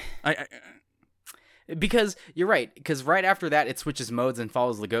 Like, because you're right. Because right after that, it switches modes and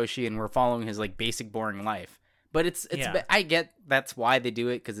follows Legoshi, and we're following his like basic boring life. But it's Yeah. I get that's why they do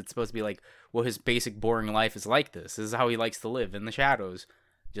it, because it's supposed to be like, well, his basic boring life is like this. This is how he likes to live in the shadows,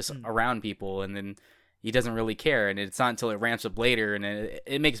 just around people, and then he doesn't really care. And it's not until it ramps up later, and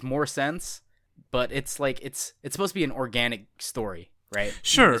it makes more sense. But it's like it's supposed to be an organic story, right?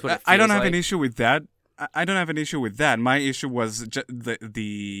 Sure, That's what it I don't feels have an like. issue with that. I don't have an issue with that. My issue was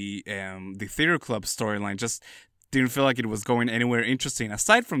the theater club storyline just didn't feel like it was going anywhere interesting.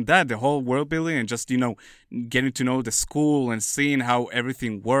 Aside from that, the whole world building and just, you know, getting to know the school and seeing how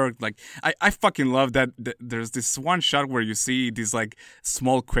everything worked. Like, I fucking love that there's this one shot where you see these like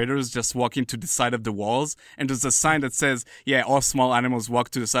small critters just walking to the side of the walls, and there's a sign that says, yeah, all small animals walk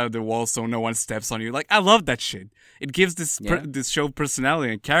to the side of the wall so no one steps on you. Like, I love that shit. It gives this show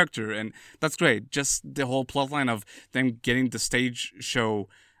personality and character, and that's great. Just the whole plotline of them getting the stage show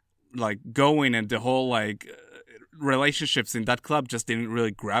like going, and the whole like relationships in that club just didn't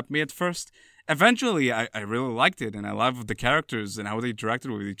really grab me at first. Eventually, I really liked it, and I loved the characters and how they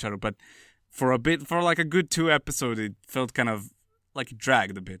interacted with each other. But for like a good 2 episodes, it felt kind of like it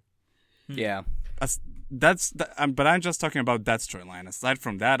dragged a bit. Yeah. But I'm just talking about that storyline. Aside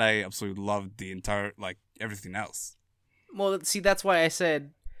from that, I absolutely loved the entire, like, everything else. Well, see, that's why I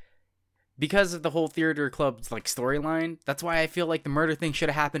said, because of the whole theater club's like storyline, that's why I feel like the murder thing should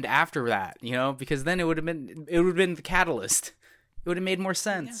have happened after that, you know, because then it would have been the catalyst. It would have made more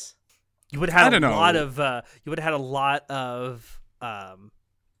sense. You would have I had don't a lot of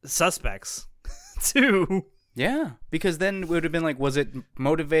suspects too. Yeah, because then it would have been like, was it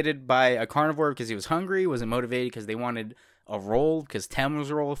motivated by a carnivore because he was hungry? Was it motivated because they wanted a role because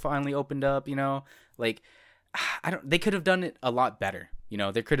Tamra's role finally opened up? You know, like, they could have done it a lot better. You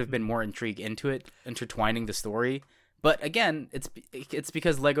know, there could have been more intrigue into it, intertwining the story. But again, it's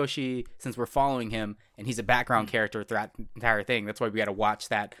because Legoshi, since we're following him and he's a background character throughout the entire thing, that's why we got to watch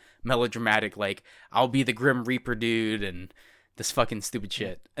that melodramatic, like, I'll be the Grim Reaper dude, and this fucking stupid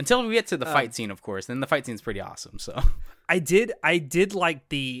shit until we get to the fight scene, of course. Then the fight scene's pretty awesome. So I did like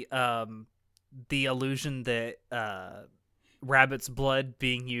the illusion that Rabbit's blood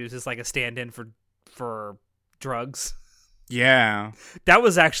being used as like a stand-in for drugs. Yeah. That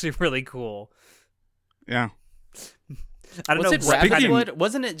was actually really cool. Yeah. I don't was know. it rabbit Speaking- blood?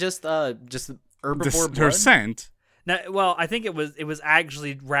 Wasn't it just herbivore blood? Her scent. No, well, I think it was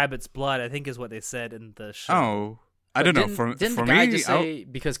actually Rabbit's blood, I think is what they said in the show. Oh, I don't know. For Didn't for the guy me, just say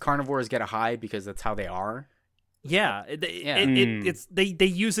because carnivores get a high because that's how they are? Yeah, Yeah. it's they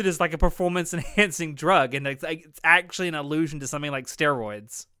use it as like a performance enhancing drug, and it's actually an allusion to something like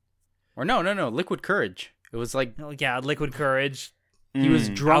steroids. Or no, liquid courage. It was like Yeah, liquid courage, he was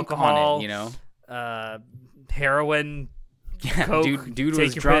drunk Alcohol. on it, you know. Heroin. Yeah, Coke, dude take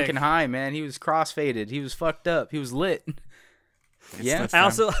was your drunk pick. and high, man. He was crossfaded. He was fucked up. He was lit. Yeah. That's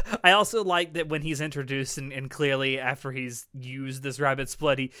I also like that when he's introduced and clearly after he's used this rabbit's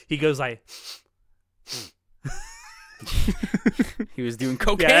blood, he goes like, He was doing yeah,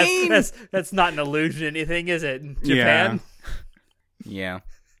 cocaine. that's not an illusion, anything, is it? In Japan. Yeah.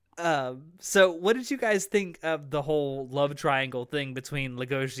 So what did you guys think of the whole love triangle thing between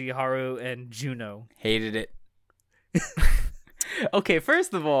Legoshi, Haru, and Juno? Hated it. Okay,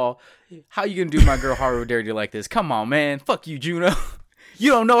 first of all, how you gonna do my girl Haru dirty like this? Come on, man. Fuck you, Juno.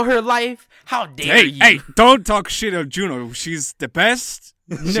 You don't know her life? How dare Hey, you? hey! Don't talk shit of Juno. She's the best.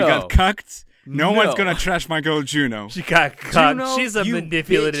 She No. got cucked. No one's No. gonna trash my girl Juno. She got cut. Juno, She's a you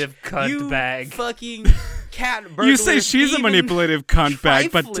manipulative bitch. cunt You bag. fucking cat burglar. You say she's a thieving manipulative cunt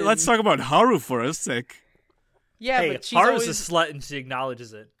bag, but trifling. let's talk about Haru for a sec. Yeah, Hey, but she's Haru's always... a slut and she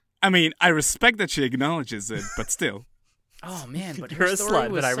acknowledges it. I mean, I respect that she acknowledges it, but still. Oh man, but You're her a story slut,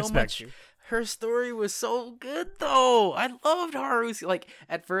 was but I so respect much. you. Her story was so good though. I loved Haru's. Like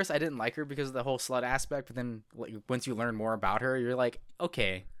at first, I didn't like her because of the whole slut aspect, but then like, once you learn more about her, you're like,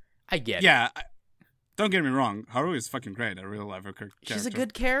 okay, I get it. Yeah, don't get me wrong. Haru is fucking great. I really love her character. She's a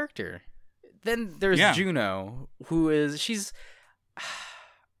good character. Then there's Yeah. Juno, who is she's.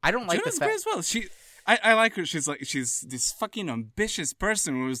 I don't like Juno's the great fact. as well. I like her. She's this fucking ambitious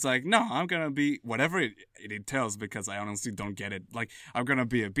person who's like, no, I'm gonna be whatever it entails because I honestly don't get it. Like, I'm gonna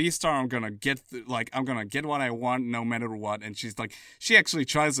be a B-star. I'm gonna get I'm gonna get what I want no matter what. And she's like, she actually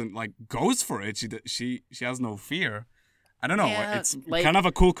tries and like goes for it. She has no fear. I don't know. Yeah, It's like- kind of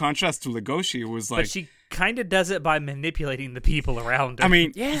a cool contrast to Legoshi, who was like, But she kind of does it by manipulating the people around her. I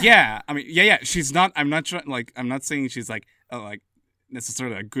mean, Yeah. yeah. I mean, yeah. She's not. I'm not trying. Like, I'm not saying she's like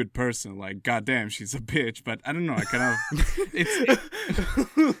necessarily a good person. Like, goddamn, she's a bitch. But I don't know. I kind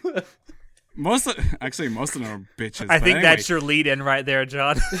of. Most of them are bitches. I but think anyway. that's your lead-in right there,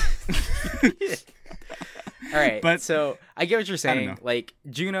 John. All right, But- so I get what you're don't saying. know. Like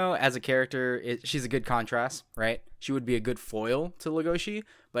Juno as a character, she's a good contrast, right? She would be a good foil to Legoshi,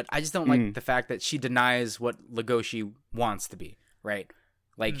 but I just don't like the fact that she denies what Legoshi wants to be, right?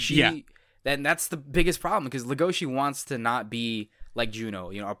 Like Yeah. then that's the biggest problem because Legoshi wants to not be like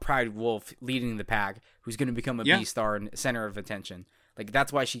Juno, a pride wolf leading the pack who's going to become a Yeah. B-star and center of attention. Like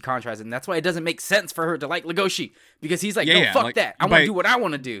that's why she contrasts, and that's why it doesn't make sense for her to like Legoshi because he's like, Yeah, no, yeah, fuck like, that. I want by- to do what I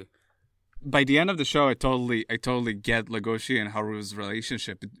want to do. By the end of the show, I totally get Legoshi and Haru's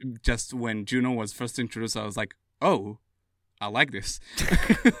relationship. Just when Juno was first introduced, I was like, oh, I like this.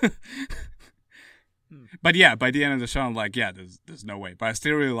 But yeah, by the end of the show, I'm like, yeah, there's no way. But I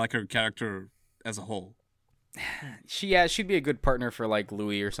still really like her character as a whole. She'd be a good partner for like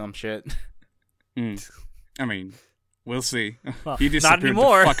Louis or some shit. I mean, we'll see. Well, He not disappeared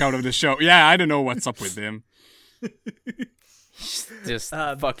anymore. the fuck out of the show. Yeah, I don't know what's up with him. Just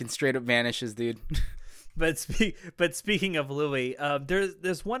fucking straight up vanishes, dude. But speaking of Louis,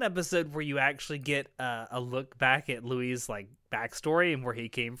 there's one episode where you actually get a look back at Louis' like backstory and where he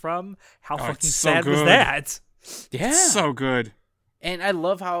came from. How fucking it's so sad was good. that? Yeah. So good. And I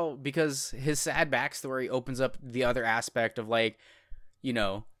love how, because his sad backstory opens up the other aspect of like,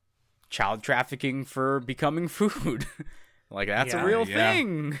 child trafficking for becoming food. Like that's Yeah. a real Yeah.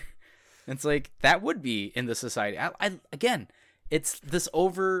 thing. It's like that would be in the society. I again, it's this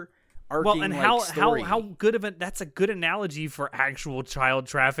overarching Well, and story. how good of that's a good analogy for actual child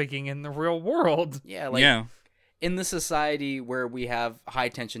trafficking in the real world. Yeah, like Yeah. in the society where we have high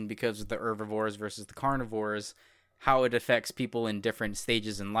tension because of the herbivores versus the carnivores, how it affects people in different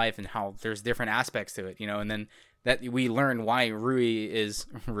stages in life and how there's different aspects to it, and then that we learn why Rui is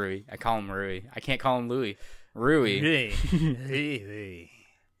Rui. I call him Rui. I can't call him Louis. Rui.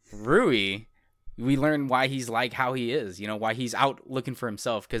 Rui. We learn why he's like how he is, why he's out looking for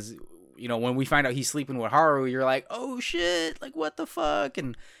himself. Because, when we find out he's sleeping with Haru, you're like, oh shit, like what the fuck?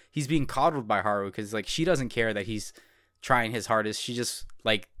 And he's being coddled by Haru because like she doesn't care that he's trying his hardest. She's just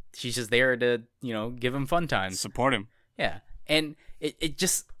there to, give him fun times. Support him. Yeah. And it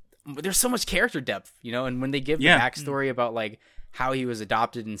just, there's so much character depth, and when they give the backstory about like how he was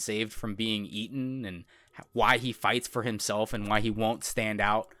adopted and saved from being eaten and why he fights for himself and why he won't stand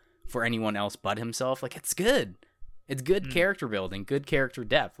out for anyone else but himself, like it's good. It's good character building, good character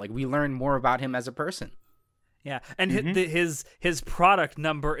depth. Like we learn more about him as a person. Yeah, and his product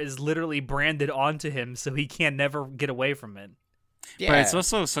number is literally branded onto him, so he can never get away from it. Yeah. But it's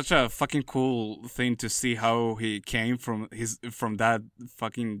also such a fucking cool thing to see how he came from that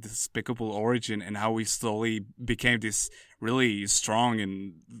fucking despicable origin and how he slowly became this really strong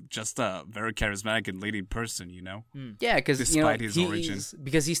and just a very charismatic and leading person, Yeah, because despite his origin.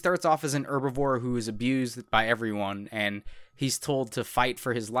 Because he starts off as an herbivore who is abused by everyone, and he's told to fight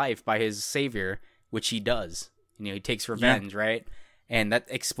for his life by his savior, which he does. He takes revenge, right? And that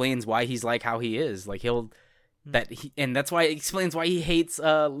explains why he's like how he is. Like and that's why it explains why he hates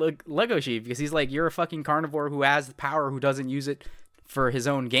Legoshi, because he's like, you're a fucking carnivore who has the power, who doesn't use it for his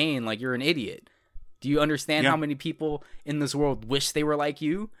own gain. Like, you're an idiot. Do you understand how many people in this world wish they were like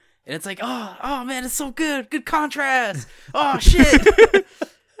you? And it's like, oh man, it's so good. Good contrast. Oh shit.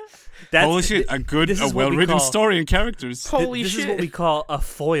 Holy shit, a well-written story and characters. Holy shit. This is what we call a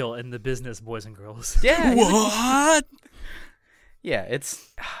foil in the business, boys and girls. Yeah. What? Yeah, it's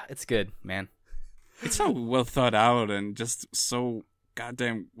good, man. It's so well thought out and just so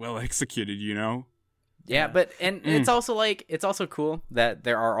goddamn well executed, Yeah, but it's also it's also cool that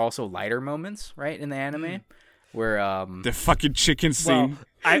there are also lighter moments, right, in the anime where the fucking chicken scene.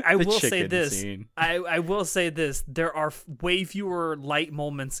 Well, I will say this. I will say this. There are way fewer light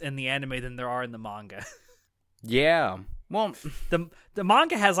moments in the anime than there are in the manga. Yeah. Well, the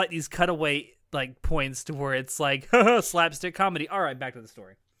manga has like these cutaway like points to where it's like slapstick comedy. All right, back to the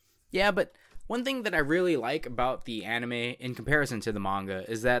story. Yeah, but one thing that I really like about the anime in comparison to the manga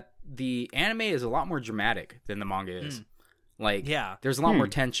is that the anime is a lot more dramatic than the manga is. There's a lot more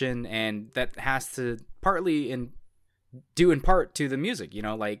tension, and that has to partly due in part to the music,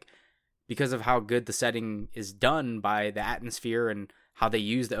 because of how good the setting is done by the atmosphere and how they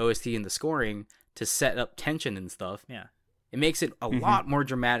use the OST and the scoring to set up tension and stuff. Yeah. It makes it a lot more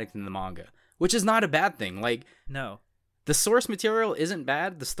dramatic than the manga, which is not a bad thing. No. The source material isn't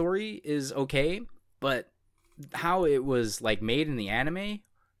bad. The story is okay, but how it was made in the anime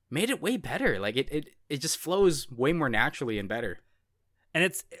made it way better. It just flows way more naturally and better.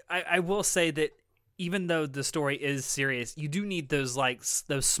 And I will say that even though the story is serious, you do need those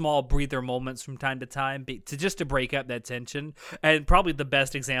small breather moments from time to time to break up that tension. And probably the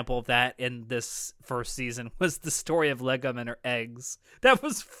best example of that in this first season was the story of Legum and her eggs. That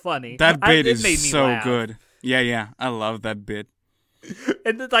was funny. That bit is so good. Yeah, I love that bit.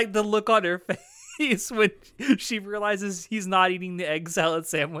 And the look on her face when she realizes he's not eating the egg salad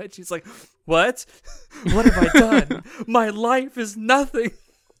sandwich. She's like, "What? What have I done? My life is nothing."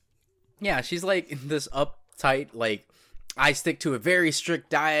 Yeah, she's this uptight, I stick to a very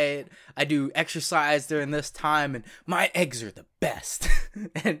strict diet. I do exercise during this time, and my eggs are the best.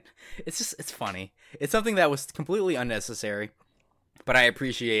 And it's funny. It's something that was completely unnecessary, but I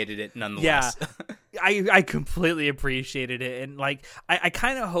appreciated it nonetheless. Yeah, I completely appreciated it, and I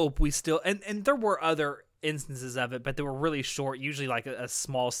kind of hope we still and there were other instances of it, but they were really short, usually a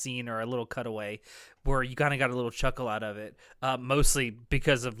small scene or a little cutaway where you kind of got a little chuckle out of it, mostly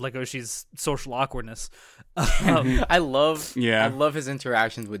because of Legoshi's social awkwardness. I love his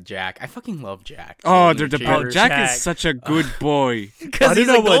interactions with Jack. I fucking love Jack. Oh, they're the best. Jack is such a good boy. Because he's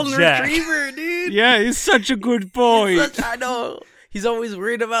a golden retriever, dude. Yeah, he's such a good boy. I know. He's always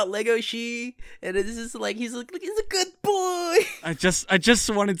worried about Legoshi, and it's just he's a good boy. I just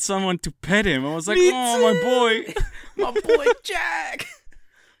wanted someone to pet him. I was like, my boy. My boy Jack.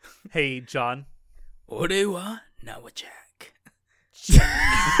 Hey, John. Orewa Nawa Jack.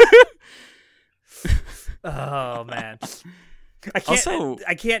 Oh, man.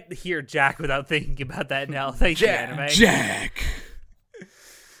 I can't hear Jack without thinking about that now. Thank you, anime. Jack.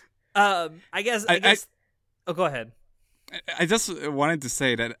 I guess. Oh, go ahead. I just wanted to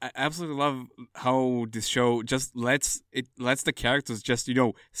say that I absolutely love how this show just lets the characters just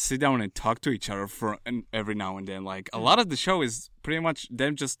sit down and talk to each other every now and then. A lot of the show is pretty much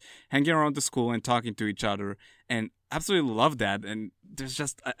them just hanging around the school and talking to each other, and absolutely love that. And there's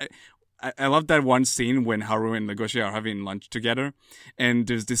just I love that one scene when Haru and Legoshi are having lunch together, and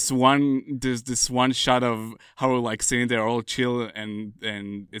there's this one shot of Haru sitting there all chill, and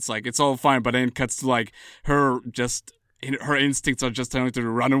it's it's all fine, but then it cuts to her just. Her instincts are just telling her to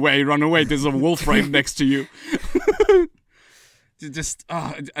run away. There's a wolf right next to you.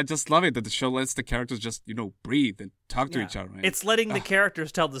 I just love it that the show lets the characters just breathe and talk to each other. Right? It's letting the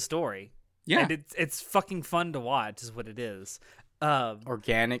characters tell the story. Yeah, and it's fucking fun to watch, is what it is.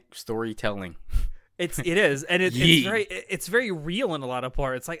 Organic storytelling. It is, and it's very real in a lot of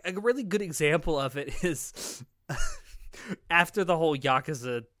parts. Like a really good example of it is after the whole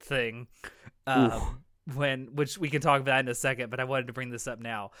Yakuza thing, which we can talk about in a second, but I wanted to bring this up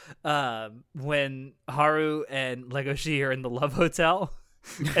now. When Haru and Legoshi are in the Love Hotel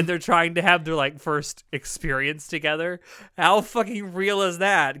and they're trying to have their like first experience together, how fucking real is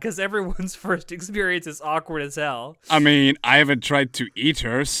that? Because everyone's first experience is awkward as hell. I mean, I haven't tried to eat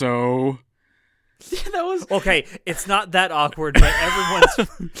her, so That was okay. It's not that awkward, but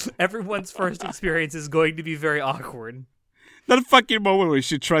everyone's first experience is going to be very awkward. that fucking moment where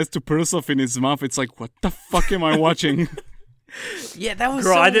she tries to put herself in his mouth, it's like, what the fuck am I watching? yeah, that was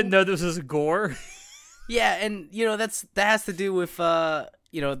Girl, so... I didn't know this was gore. Yeah, and that has to do with the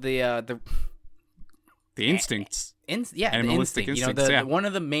instincts. the Animalistic instinct. instincts, One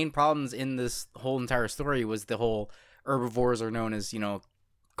of the main problems in this whole entire story was the whole herbivores are known as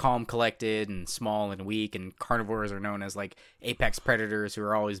calm, collected, and small and weak, and carnivores are known as like apex predators who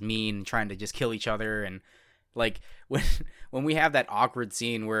are always mean and trying to just kill each other. And like when we have that awkward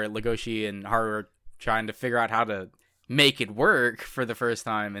scene where Legoshi and Haru are trying to figure out how to make it work for the first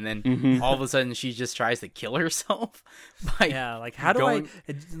time, and then all of a sudden she just tries to kill herself. Like how do I?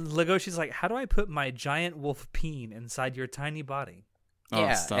 Legoshi's like, how do I put my giant wolf peen inside your tiny body?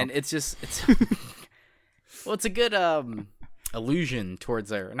 And it's well, it's a good allusion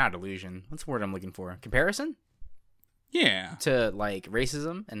towards not illusion. What's the word I'm looking for? Comparison? Yeah. To like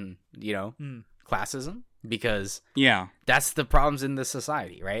racism and classism, because yeah, that's the problems in this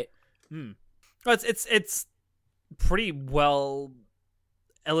society, right? Well, it's pretty well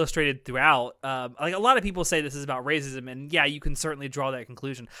illustrated throughout. Like a lot of people say this is about racism, and yeah, you can certainly draw that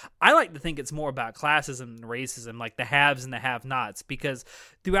conclusion. I like to think it's more about classism than racism, like the haves and the have-nots, because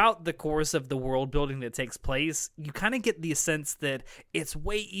throughout the course of the world building that takes place, you kind of get the sense that it's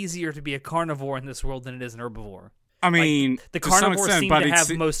way easier to be a carnivore in this world than it is an herbivore. I mean, like, the carnivores seem to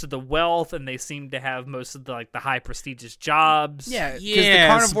have most of the wealth, and they seem to have most of the high prestigious jobs. Yeah, because the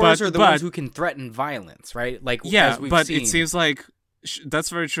carnivores are the ones who can threaten violence, right? Like, as we've seen. It seems like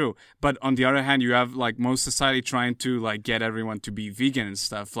that's very true. But on the other hand, you have like most society trying to like get everyone to be vegan and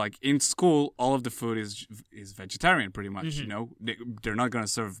stuff. Like in school, all of the food is vegetarian, pretty much. They're not gonna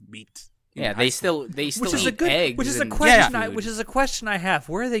serve meat. Yeah, they still eat eggs. Which is a question I have.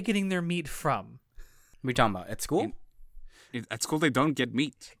 Where are they getting their meat from? What are you talking about? At school? At school, they don't get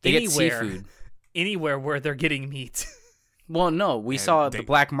meat. They get seafood. Anywhere where they're getting meat. Well, no, we saw the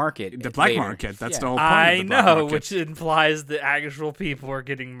black market. The black market, that's the whole point. I know, which implies that actual people are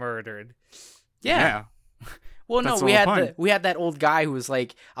getting murdered. Yeah. Well, no, we had that old guy who was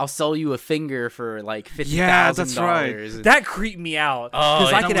like, "I'll sell you a finger for like $50,000." Yeah, that's right. That creeped me out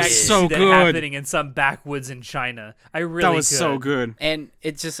because I could actually see that happening in some backwoods in China. That was so good. And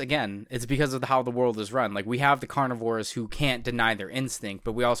it's just it's because of how the world is run. Like we have the carnivores who can't deny their instinct,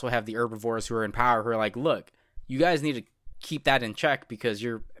 but we also have the herbivores who are in power who are like, "Look, you guys need to keep that in check because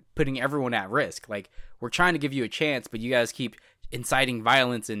you're putting everyone at risk. Like we're trying to give you a chance, but you guys keep inciting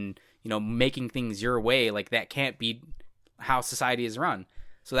violence and making things your way. Like that can't be how society is run."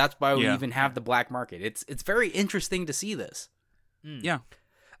 So that's why we even have the black market. It's very interesting to see this. Yeah,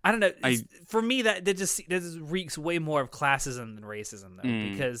 I don't know. For me, that just reeks way more of classism than racism, though,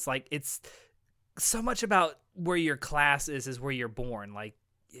 because like it's so much about where your class is where you're born. Like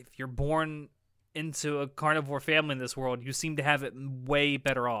if you're born into a carnivore family in this world, you seem to have it way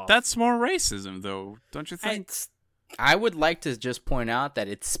better off. That's more racism, though, don't you think? I would like to just point out that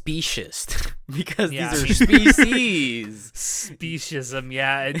it's speciesist because these are species. Speciesism,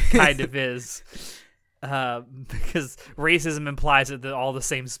 yeah, it kind of is. Because racism implies that they're all the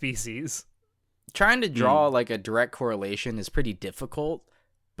same species. Trying to draw like a direct correlation is pretty difficult,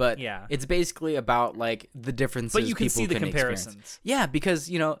 but it's basically about like the differences. But you can see the comparisons. Experience. Yeah, because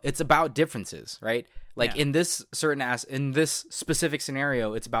it's about differences, right? Like in this in this specific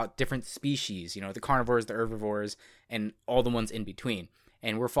scenario, it's about different species. The carnivores, the herbivores, and all the ones in between.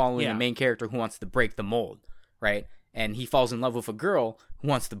 And we're following a main character who wants to break the mold, right? And he falls in love with a girl who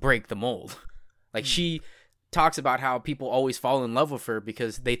wants to break the mold. Like she talks about how people always fall in love with her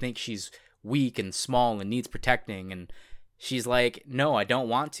because they think she's weak and small and needs protecting, and she's like, no, I don't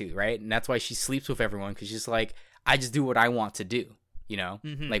want to, right? And that's why she sleeps with everyone, because she's like, I just do what I want to do,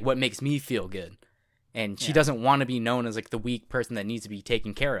 like what makes me feel good. And she doesn't want to be known as like the weak person that needs to be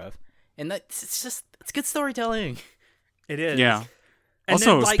taken care of. And it's good storytelling. It is. Yeah.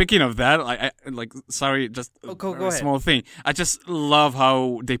 Also, then, like, speaking of that, sorry, just go a ahead. small thing. I just love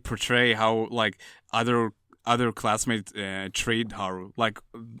how they portray how like other classmates treat Haru. Like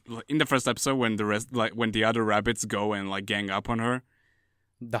in the first episode, when when the other rabbits go and like gang up on her.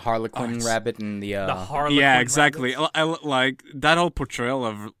 The Harlequin rabbit and the Harlequin yeah, exactly. rabbits. I like that whole portrayal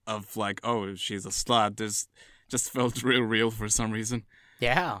of like, oh, she's a slut. This just felt real for some reason.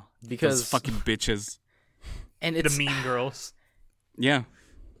 Yeah, Those because fucking bitches. and it's The mean girls. Yeah,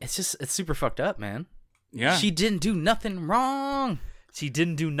 it's super fucked up, man. yeah. She didn't do nothing wrong. She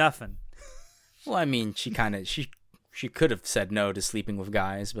didn't do nothing. Well, I mean, she could have said no to sleeping with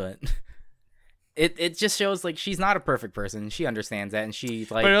guys, but it just shows like she's not a perfect person. She understands that, and she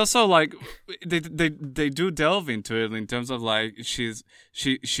like. But also like they do delve into it in terms of like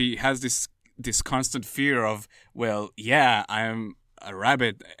she has this constant fear of, well, yeah, I'm a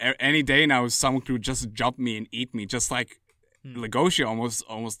rabbit. Any day now someone could just jump me and eat me, just like Legoshi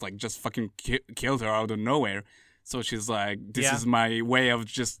almost like just fucking killed her out of nowhere. So she's like, this is my way of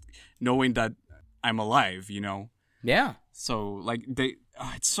just knowing that I'm alive, you know. Yeah. So like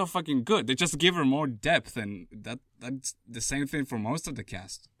it's so fucking good. They just give her more depth, and that's the same thing for most of the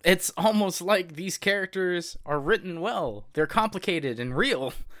cast. It's almost like these characters are written well. They're complicated and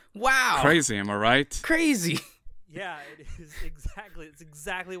real. Wow. Crazy, am I right? Crazy. Yeah, it is exactly. It's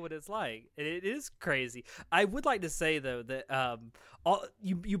exactly what it's like. It is crazy. I would like to say though that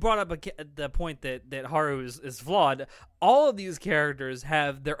you brought up the point that Haru is flawed. All of these characters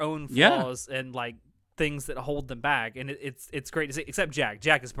have their own flaws and like things that hold them back, and it's great to see. Except Jack.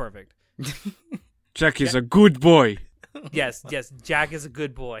 Jack is perfect. Jack is a good boy. Yes. Jack is a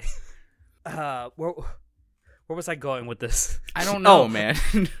good boy. Where was I going with this? I don't know, man.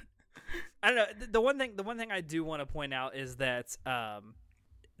 I don't know. The one thing I do want to point out is that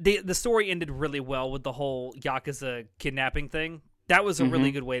the story ended really well with the whole Yakuza kidnapping thing. That was a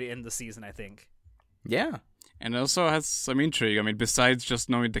really good way to end the season, I think. Yeah. And it also has some intrigue. I mean, besides just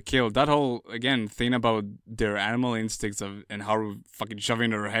knowing the kill, that whole, again, thing about their animal instincts and Haru fucking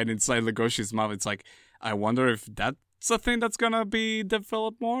shoving her head inside Legoshi's mouth, it's like, I wonder if that's a thing that's gonna be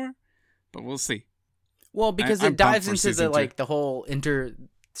developed more, but we'll see. Well, because I'm it dives pumped for into season 2. the whole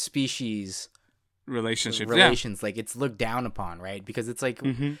interspecies Relations. like it's looked down upon, right? Because it's like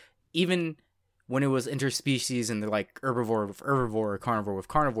even when it was interspecies and they're like herbivore with herbivore or carnivore with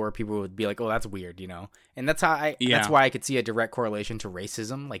carnivore, people would be like, "Oh, that's weird," you know. And that's how that's why I could see a direct correlation to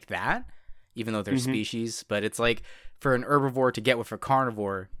racism like that, even though they're species. But it's like for an herbivore to get with a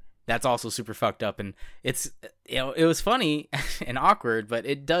carnivore, that's also super fucked up. And it's it was funny and awkward, but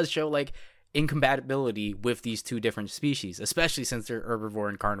it does show like incompatibility with these two different species, especially since they're herbivore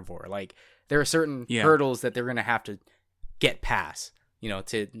and carnivore. Like there are certain hurdles that they're gonna have to get past, you know,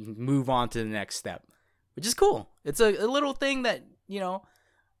 to move on to the next step, which is cool. It's a little thing that, you know,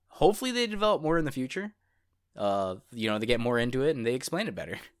 hopefully they develop more in the future. You know, they get more into it and they explain it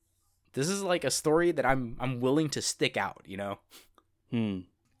better. This is like a story that I'm willing to stick out, you know.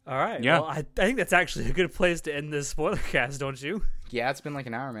 All right. Yeah. Well, I think that's actually a good place to end this spoiler cast, don't you? Yeah, it's been like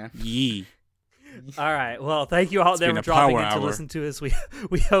an hour, man. Yee. All right. Well, thank you all there been for a dropping power in to hour. listen to us. We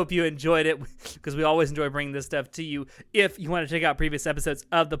hope you enjoyed it because we always enjoy bringing this stuff to you. If you want to check out previous episodes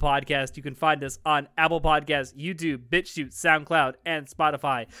of the podcast, you can find us on Apple Podcasts, YouTube, BitChute, SoundCloud, and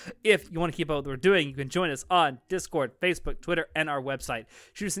Spotify. If you want to keep up with what we're doing, you can join us on Discord, Facebook, Twitter, and our website.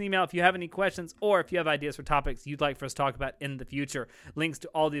 Shoot us an email if you have any questions or if you have ideas for topics you'd like for us to talk about in the future. Links to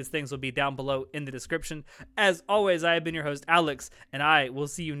all these things will be down below in the description. As always, I have been your host, Alex, and I will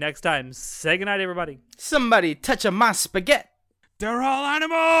see you next time. Say goodnight, everybody. Somebody touch my spaghetti. They're all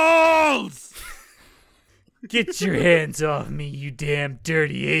animals! Get your hands off me, you damn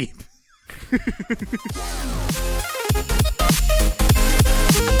dirty ape.